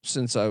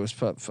I was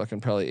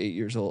fucking probably 8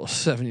 years old,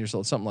 7 years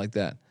old, something like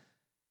that.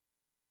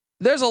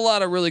 There's a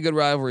lot of really good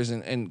rivalries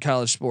in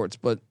college sports,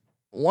 but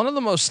one of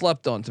the most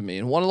slept on to me,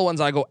 and one of the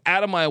ones I go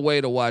out of my way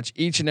to watch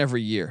each and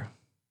every year,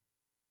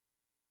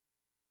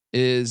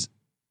 is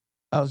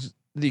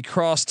the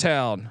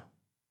crosstown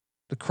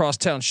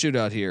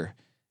shootout here.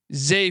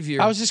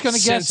 Xavier. I was just going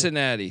to guess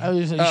Cincinnati.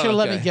 You should have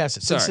let me guess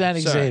it. Sorry. Cincinnati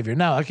Xavier.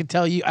 No, I can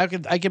tell you. I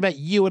can bet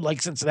you would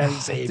like Cincinnati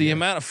Xavier. The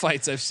amount of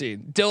fights I've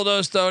seen,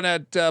 dildos thrown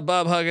at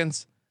Bob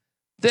Huggins.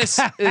 This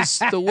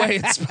is the way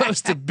it's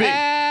supposed to be.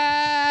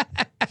 Can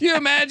you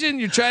imagine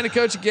you're trying to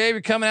coach a game,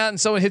 you're coming out and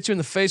someone hits you in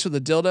the face with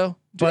a dildo?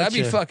 Dude, I'd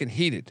be fucking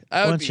heated.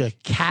 I would be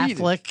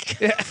Catholic.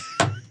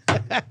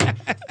 Bobby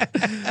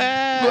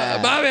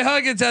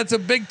Huggins had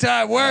some big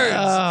time words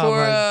Oh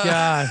my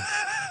God.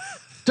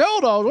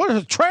 Dildo, what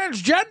is it?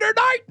 Transgender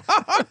night,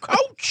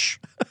 coach.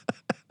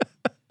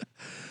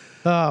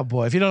 Oh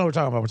boy! If you don't know what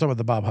we're talking about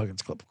the Bob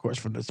Huggins clip, of course,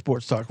 from the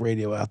Sports Talk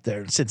Radio out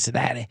there in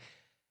Cincinnati,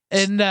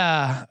 and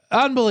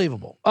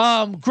unbelievable.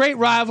 Great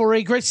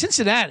rivalry, great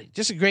Cincinnati,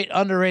 just a great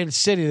underrated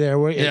city there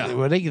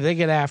where they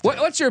get after.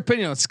 What's your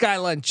opinion on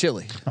Skyline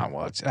Chili? Oh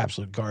well, it's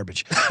absolute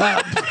garbage.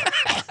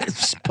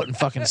 Just putting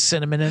fucking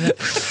cinnamon in it,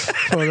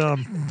 put it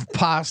on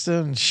pasta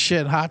and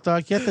shit, hot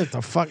dog. Get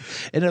the fuck.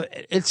 And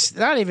it's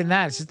not even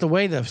that. It's just the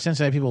way the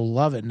Cincinnati people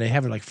love it, and they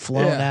have it like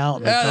flown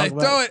out. And they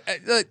throw it.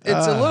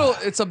 It's a little.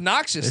 It's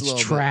obnoxious. It's a little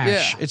trash. Bit.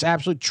 Yeah. It's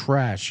absolute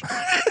trash.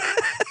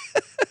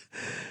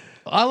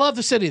 I love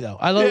the city though.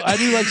 I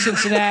do like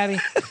Cincinnati.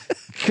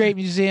 Great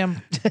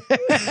museum.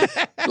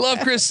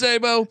 Love Chris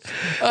Sabo.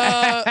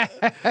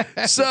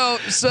 So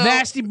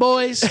Nasty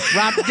Boys,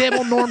 Rob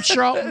Dibble, Norm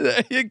Charlton.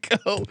 There you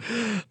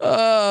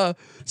go.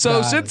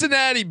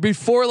 Cincinnati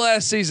before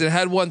last season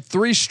had won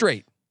 3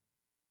 straight.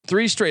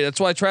 3 straight. That's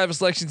why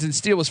Travis Lexington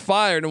Steele was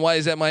fired and why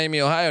he's at Miami,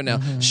 Ohio now.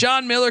 Mm-hmm.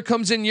 Sean Miller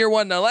comes in year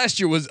 1. Now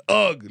last year was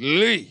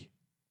ugly.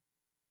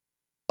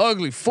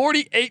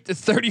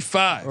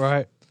 48-35.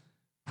 Right.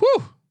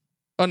 Whew.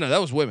 Oh no, that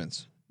was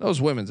women's. I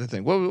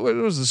think. What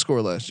was the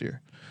score last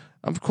year?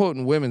 I'm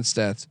quoting women's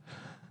stats.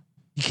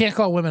 You can't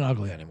call women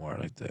ugly anymore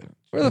like that.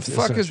 Where the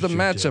fuck is the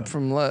matchup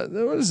from? What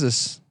is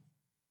this?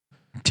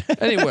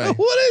 Anyway,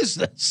 what is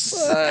this?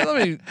 Let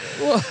me.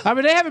 I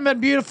mean, they haven't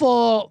been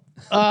beautiful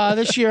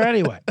this year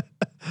anyway.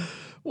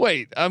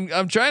 Wait,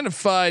 I'm trying to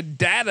find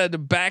data to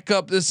back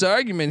up this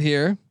argument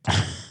here.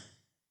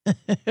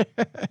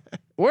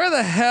 Where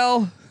the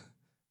hell?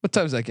 What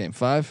time is that game?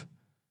 5? I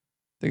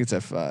think it's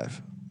at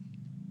 5.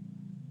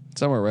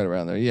 Somewhere right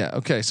around there. Yeah.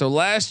 Okay. So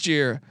last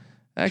year,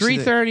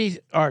 3:30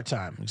 our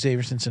time.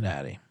 Xavier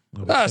Cincinnati.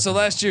 So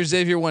last year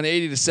Xavier won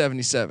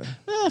 80-77.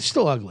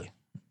 Still ugly,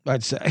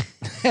 I'd say.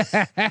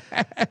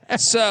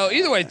 So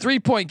either way,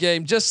 3-point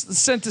game. Just the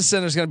Center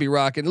Center is going to be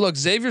rocking. Look,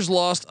 Xavier's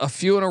lost a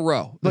few in a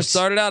row. They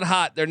started out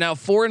hot. They're now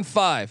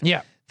 4-5.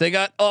 Yeah. They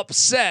got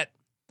upset.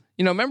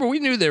 Remember we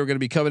knew they were going to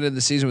be coming into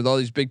the season with all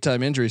these big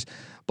time injuries.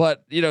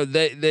 But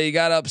they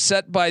got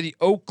upset by the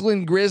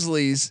Oakland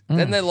Grizzlies.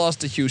 Then they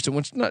lost to Houston,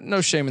 which no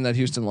shame in that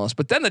Houston loss.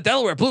 But then the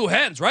Delaware Blue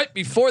Hens right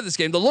before this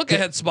game, the look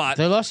ahead spot.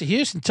 They lost to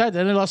Houston tight.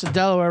 Then they lost to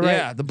Delaware. Right?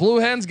 Yeah, the Blue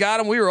Hens got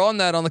them. We were on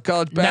that on the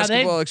college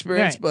basketball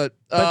experience. Right.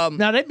 But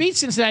now they beat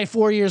Cincinnati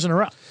 4 years in a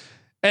row.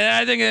 And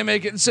I think they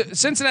make it.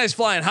 Cincinnati's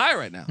flying high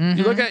right now.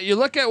 You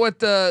look at what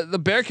the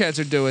Bearcats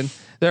are doing.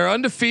 They're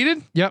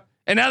undefeated. Yep.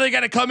 And now they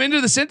got to come into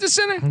the Center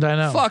Center. I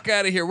know. Fuck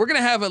out of here. We're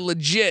gonna have a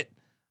legit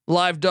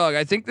live dog.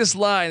 I think this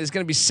line is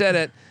going to be set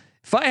at.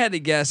 If I had to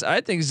guess,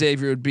 I think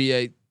Xavier would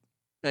be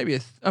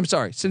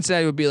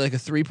Cincinnati would be like a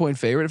 3-point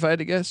favorite. If I had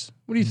to guess,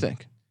 what do you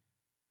think?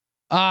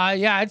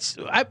 Yeah,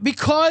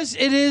 because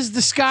it is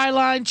the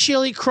Skyline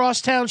Chili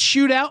Crosstown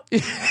Shootout.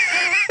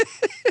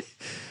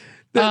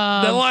 The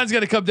line's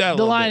going to come down.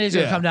 The line is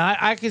going to come down.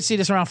 I can see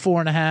this around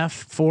 4.5,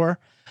 4.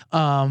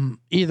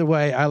 Either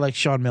way, I like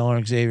Sean Miller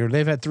and Xavier.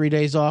 They've had 3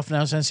 days off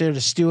now since they're to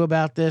stew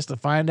about this to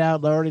find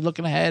out. They're already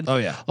looking ahead. Oh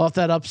yeah, off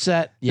that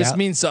upset. This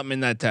means something in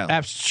that town.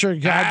 Sure,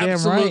 goddamn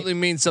absolutely right.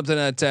 means something in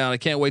that town. I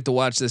can't wait to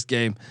watch this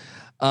game.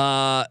 So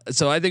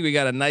I think we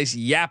got a nice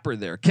yapper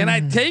there. Can I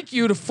take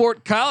you to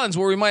Fort Collins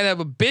where we might have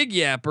a big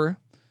yapper?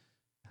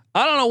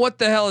 I don't know what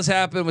the hell has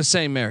happened with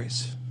St.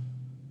 Mary's.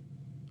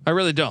 I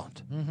really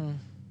don't.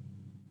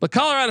 But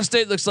Colorado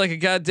State looks like a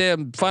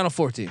goddamn Final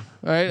Four team.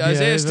 All right, Yeah,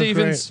 Isaiah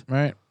Stevens.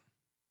 Right.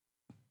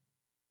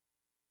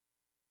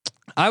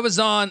 I was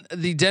on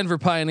the Denver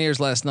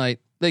Pioneers last night.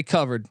 They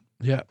covered.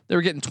 Yeah. They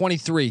were getting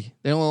 23.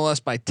 They only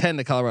lost by 10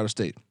 to Colorado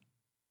State.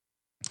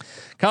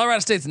 Colorado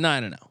State's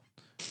 9-0.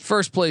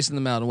 First place in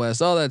the Mountain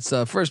West. All that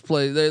stuff. First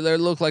place. They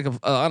look like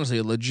honestly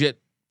a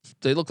legit.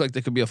 They look like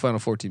they could be a Final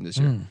Four team this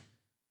year.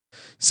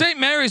 St.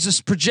 Mary's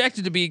is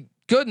projected to be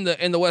good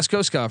in the West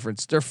Coast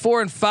Conference. They're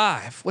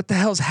 4-5. What the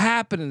hell's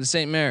happening to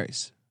St.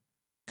 Mary's?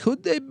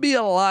 Could they be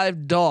a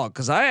live dog?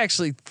 Because I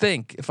actually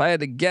think, if I had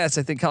to guess,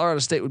 I think Colorado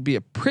State would be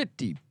a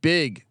pretty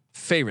big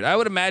favorite. I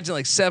would imagine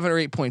like 7 or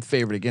 8 point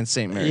favorite against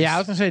St. Mary's. Yeah, I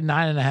was gonna say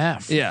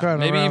 9.5. Yeah, Kind of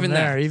maybe around even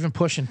there, that. even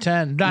pushing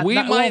 10. we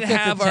Won't might get to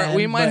have 10,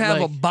 we might but, have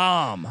a like,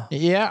 bomb.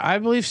 Yeah, I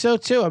believe so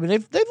too. I mean,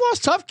 they've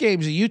lost tough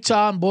games at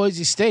Utah and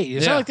Boise State.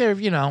 It's Yeah. not like they're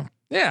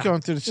Yeah.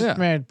 going through the Yeah.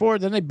 Superman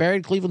board. Then they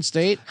buried Cleveland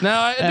State.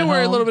 Now I do At worry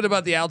a home. little bit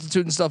about the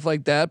altitude and stuff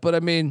like that, but I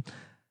mean,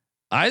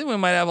 I think we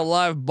might have a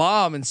live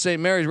bomb in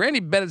St. Mary's. Randy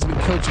Bennett's been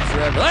coaching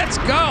forever. Let's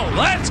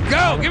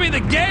go! Give me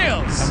the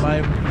Gales.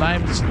 I'm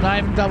not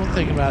even double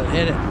thinking about it.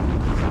 Hit it.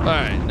 All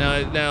right,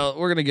 now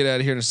we're gonna get out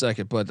of here in a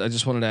second, but I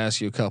just wanted to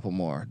ask you a couple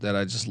more that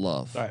I just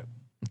love. All right,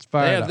 let's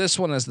fire They it have up. this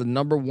one as the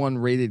number 1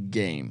 rated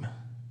game.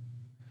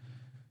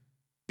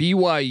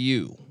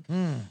 BYU,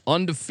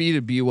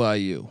 undefeated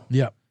BYU,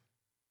 Yep.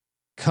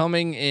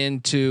 coming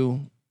into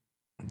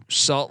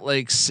Salt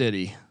Lake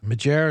City.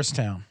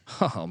 Majerstown.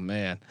 Oh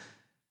man,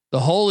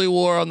 the holy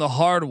war on the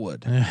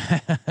hardwood.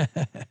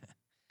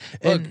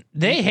 And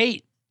they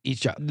hate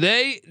each other.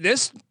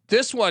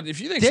 This one, if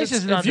you think This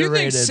is if you think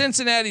underrated.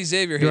 Cincinnati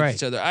Xavier hate Right.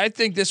 each other, I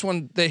think this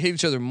one they hate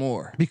each other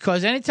more.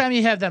 Because anytime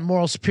you have that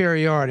moral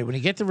superiority, when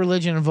you get the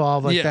religion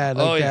involved like Yeah. that,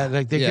 Oh, yeah.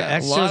 that Yeah.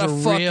 that A lot shows of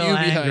a fuck real you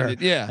anger. behind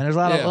it. Yeah. And there's a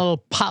lot of Yeah. little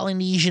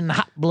Polynesian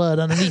hot blood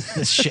underneath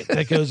this shit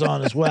that goes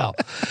on as well.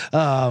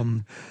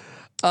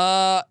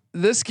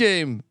 This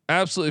game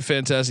absolutely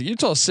fantastic.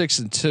 Utah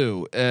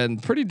 6-2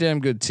 and pretty damn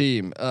good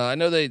team. I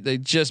know they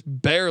just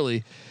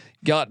barely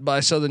got by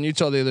Southern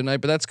Utah the other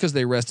night, but that's because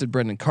they rested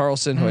Brendan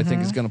Carlson, who I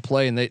think is going to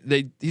play, and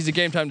he's a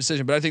game time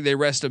decision. But I think they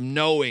rest him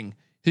knowing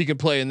he can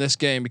play in this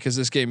game because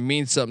this game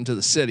means something to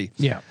the city.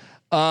 Yeah.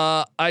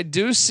 I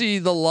do see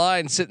the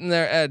line sitting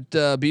there at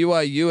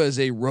BYU as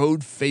a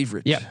road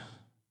favorite. Yep.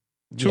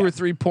 2 or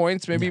 3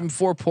 points, maybe even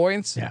 4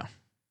 points. Yeah.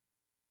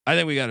 I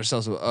think we got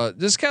ourselves. Does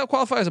this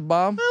qualify as a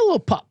bomb? A little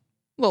pup.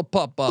 Little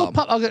pup bomb. Little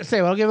pup. I'll give it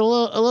a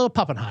little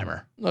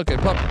Puppenheimer. Okay,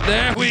 pup.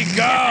 There we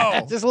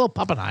go. Just a little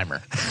Puppenheimer.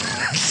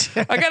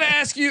 I got to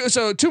ask you.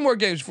 So 2 more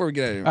games before we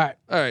get out of here.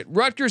 All right.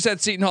 Rutgers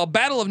at Seton Hall.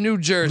 Battle of New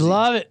Jersey.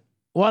 Love it.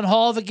 One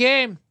hall of a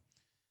game.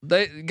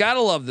 They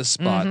gotta love this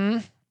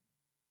spot.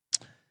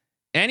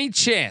 Any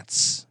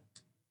chance?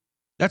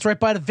 That's right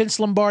by the Vince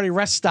Lombardi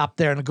rest stop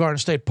there in the Garden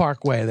State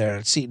Parkway there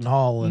at Seton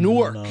Hall in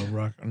Newark.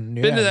 Been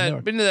Been to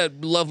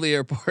that lovely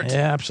airport.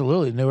 Yeah,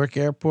 absolutely. Newark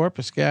Airport,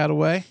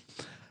 Piscataway.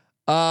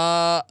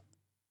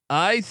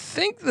 I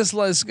think this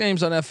last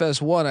game's on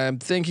FS1. I'm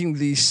thinking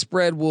the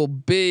spread will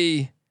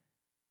be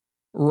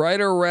right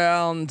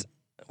around.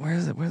 Where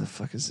is it? Where the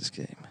fuck is this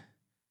game?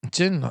 It's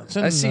in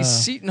I see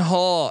Seton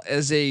Hall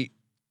as a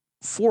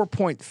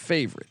 4-point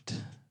favorite.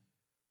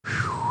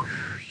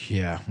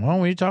 Yeah. Well,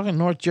 when you're talking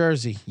North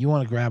Jersey, you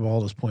want to grab all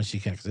those points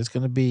you can because it's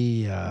going to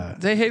be.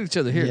 They hate each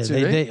other here yeah, too.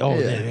 they, right?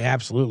 they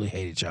absolutely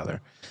hate each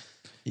other.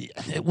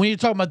 Yeah. When you're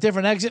talking about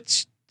different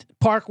exits,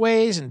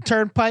 parkways and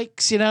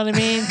turnpikes, you know what I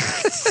mean?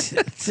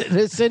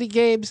 The city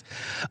games.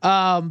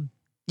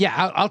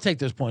 Yeah, I'll take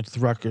those points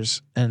with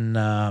Rutgers and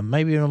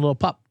maybe even a little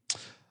pup.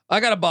 I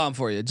got a bomb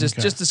for you. Just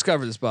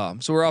discover this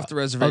bomb. So we're off the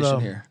reservation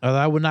here. Although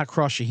I would not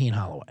cross Shaheen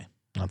Holloway.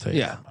 I'll tell you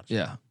that much.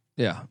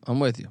 Yeah. I'm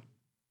with you.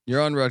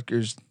 You're on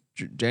Rutgers.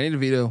 Danny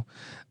DeVito.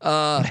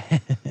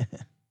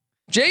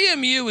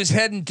 JMU is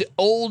heading to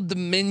Old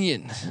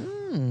Dominion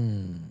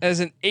as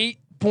an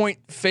 8-point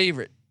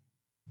favorite.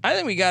 I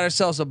think we got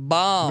ourselves a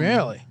bomb.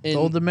 Really? In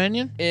Old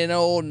Dominion? in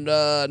old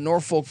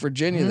Norfolk,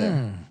 Virginia.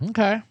 There.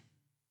 Okay.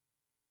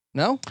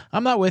 No.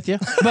 I'm not with you,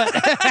 but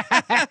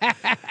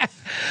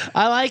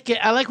I like it.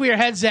 I like where your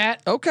head's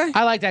at. Okay.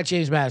 I like that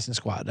James Madison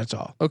squad. That's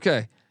all.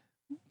 Okay.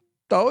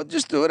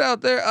 Just do it out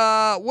there.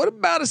 What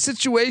about a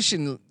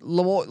situation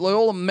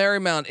Loyola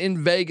Marymount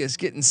in Vegas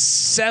getting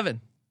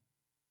 7?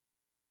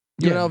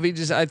 UNLV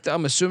just.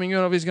 I'm assuming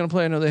UNLV is going to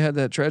play. I know they had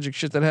that tragic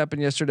shit that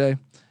happened yesterday.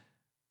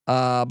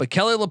 But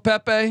Kelly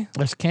LePepe,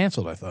 That's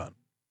canceled. I thought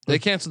they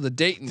canceled the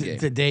Dayton game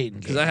the Dayton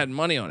because I had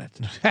money on it.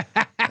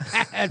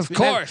 of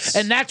course.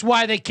 and that's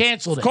why they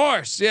canceled Of it.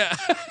 course, yeah.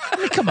 I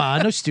mean, come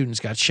on, no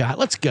students got shot.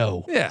 Let's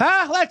go. Yeah.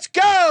 Huh? Let's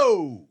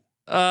go.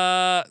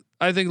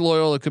 I think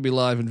Loyola could be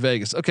live in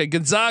Vegas. Okay,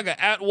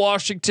 Gonzaga at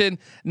Washington,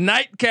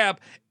 nightcap,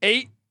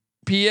 8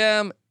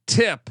 p.m.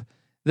 tip.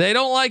 They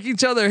don't like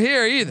each other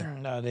here either.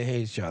 No, they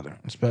hate each other,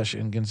 especially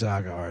in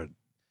Gonzaga. Hard.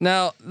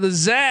 Now the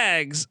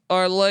Zags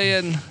are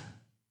laying.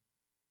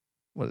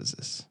 What is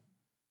this?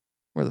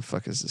 Where the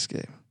fuck is this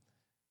game?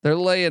 They're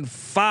laying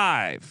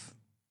 5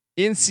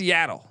 in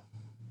Seattle.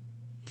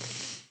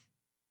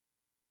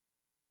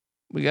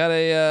 We got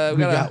a.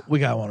 We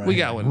got one. Right we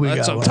here. got one. We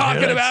That's got what I'm one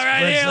talking about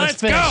right here.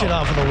 Let's finish go. it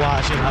off with the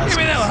Washington Huskies.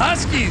 Give me them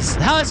Huskies.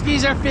 The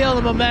Huskies are feeling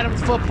the momentum.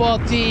 The football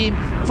team.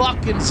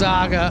 Fuck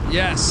Gonzaga.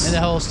 Yes. And the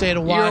whole state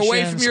of You're Washington.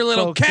 away from your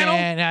little Spokane,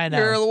 kennel. I know.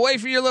 You're away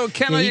from your little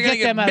kennel. Yeah, you You're gonna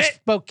get them get out of bit.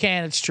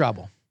 Spokane, it's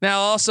trouble. Now,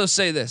 I'll also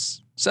say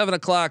this: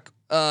 7:00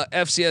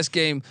 FCS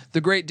game.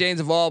 The Great Danes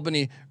of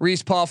Albany,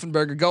 Reese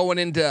Poffenberger going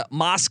into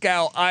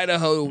Moscow,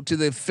 Idaho, to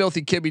the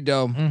filthy Kibbe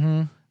Dome.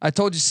 Mm-hmm. I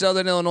told you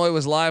Southern Illinois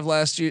was live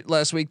last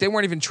week. They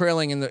weren't even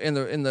trailing in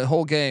the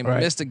whole game.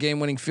 Right. Missed a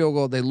game-winning field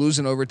goal. They lose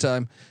in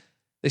overtime.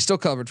 They still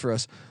covered for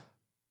us.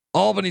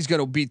 Albany's going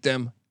to beat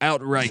them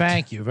outright.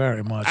 Thank you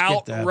very much.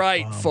 Get that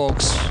Outright, bomb.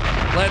 folks.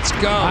 Let's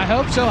go. I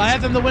hope so. I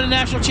have them to win a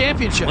national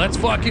championship. Let's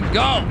fucking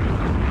go.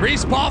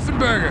 Reese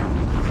Poffenberger.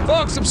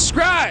 Folks,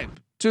 subscribe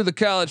to the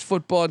college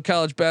football and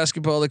college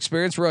basketball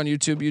experience. We're on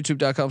YouTube,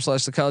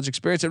 youtube.com/the college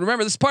experience. And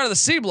remember, this is part of the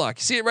C block.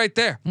 You see it right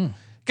there.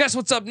 Guess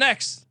what's up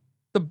next?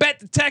 The bet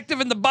detective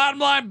and the bottom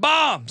line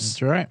bombs.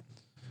 That's right.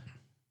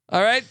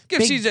 All right. Give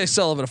Big- CJ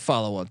Sullivan a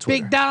follow on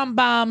Twitter. Big Dom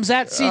Bombs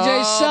at CJ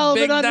Big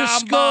Sullivan Dom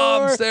 _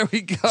 Bombs. There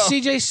we go.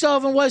 CJ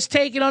Sullivan was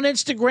taken on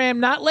Instagram,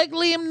 not like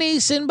Liam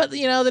Neeson, but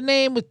the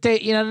name was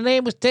the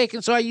name was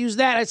taken, so I used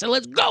that. I said,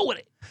 let's go with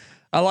it.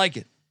 I like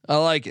it.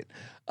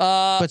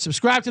 But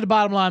subscribe to the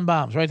Bottom Line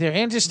Bombs right there,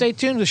 and just stay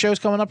tuned. The show's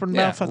coming up in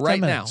about 10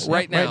 minutes.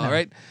 Right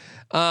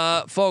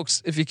now.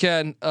 Folks, if you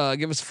can,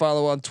 give us a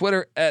follow on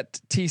Twitter at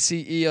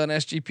TCE on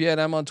SGPN.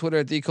 I'm on Twitter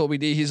at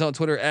DColbyD. He's on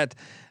Twitter at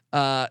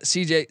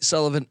CJ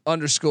Sullivan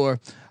 _.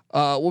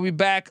 We'll be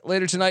back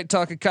later tonight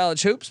talking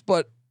college hoops,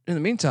 but in the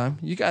meantime,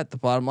 you got the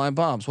Bottom Line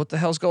Bombs. What the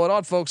hell's going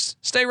on, folks?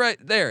 Stay right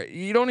there.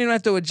 You don't even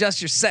have to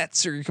adjust your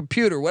sets or your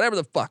computer, whatever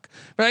the fuck,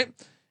 right?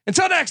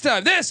 Until next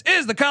time, this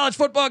is the college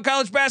football and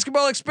college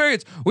basketball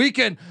experience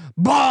weekend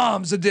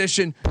bombs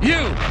edition.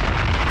 You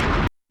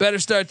better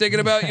start thinking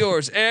about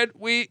yours, and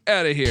we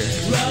out of here.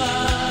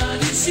 Run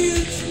and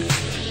shoot.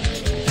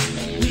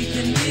 We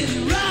can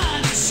really run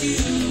and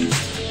shoot.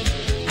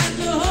 And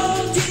the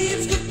whole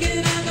team's